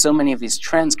know that so many of these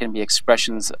trends can be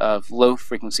expressions of low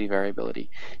frequency variability.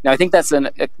 Now I think that's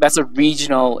a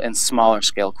regional and smaller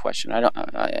scale question.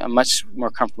 I'm much more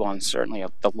comfortable on certainly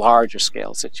the larger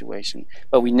scale situation,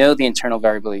 but we know the internal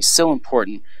variability is so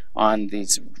important on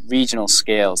these regional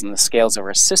scales and the scales of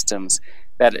our systems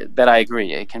that I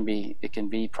agree it can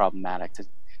be problematic to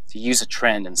use a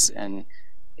trend and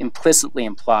implicitly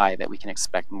imply that we can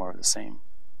expect more of the same.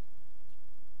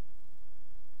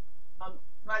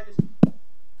 I just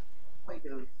point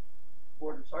those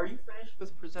orders. Are you finished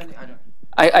with presenting? I don't.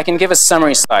 I can give a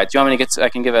summary slide. Do you want me to get? I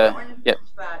can give a. Yep.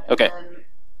 Okay.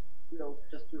 We'll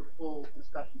just do a full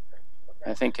discussion.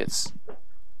 Okay. I think it's.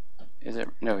 Is it?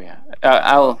 No.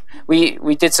 Yeah. We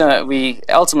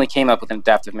ultimately came up with an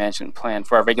adaptive management plan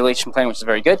for our regulation plan, which is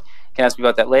very good. Can ask me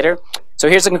about that later. So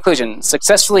here's the conclusion: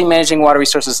 successfully managing water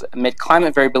resources amid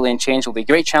climate variability and change will be a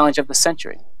great challenge of the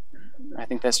century. I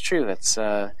think that's true. That's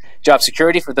job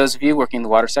security for those of you working in the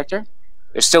water sector.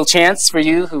 There's still a chance for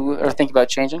you who are thinking about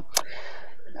changing.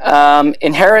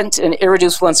 Inherent and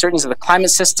irreducible uncertainties of the climate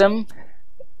system,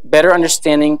 better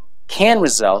understanding can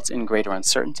result in greater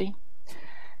uncertainty.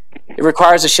 It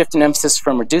requires a shift in emphasis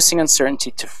from reducing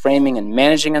uncertainty to framing and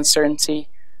managing uncertainty.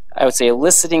 I would say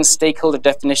eliciting stakeholder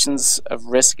definitions of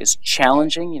risk is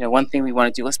challenging. You know, one thing we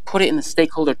want to do, let's put it in the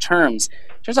stakeholder terms.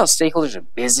 Turns out stakeholders are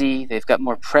busy. They've got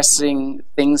more pressing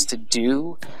things to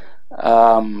do.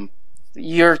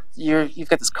 You've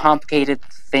got this complicated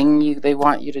thing they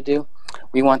want you to do.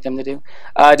 We want them to do.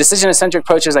 Decision-centric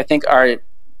approaches, I think, are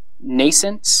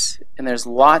nascent, and there's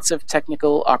lots of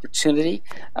technical opportunity,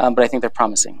 but I think they're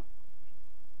promising.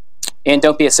 And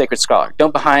don't be a sacred scholar.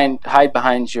 Don't hide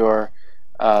behind your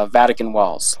Vatican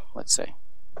walls, let's say.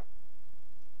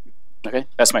 Okay,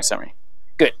 that's my summary.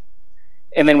 Good.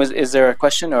 And then is there a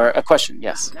question or a question?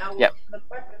 Yes. Now yeah. we're in the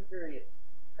question period,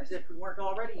 as if we weren't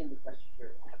already in the question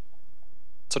period.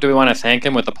 So do we want to thank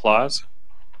him with applause?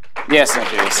 Yes, I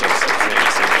do.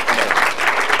 Yes.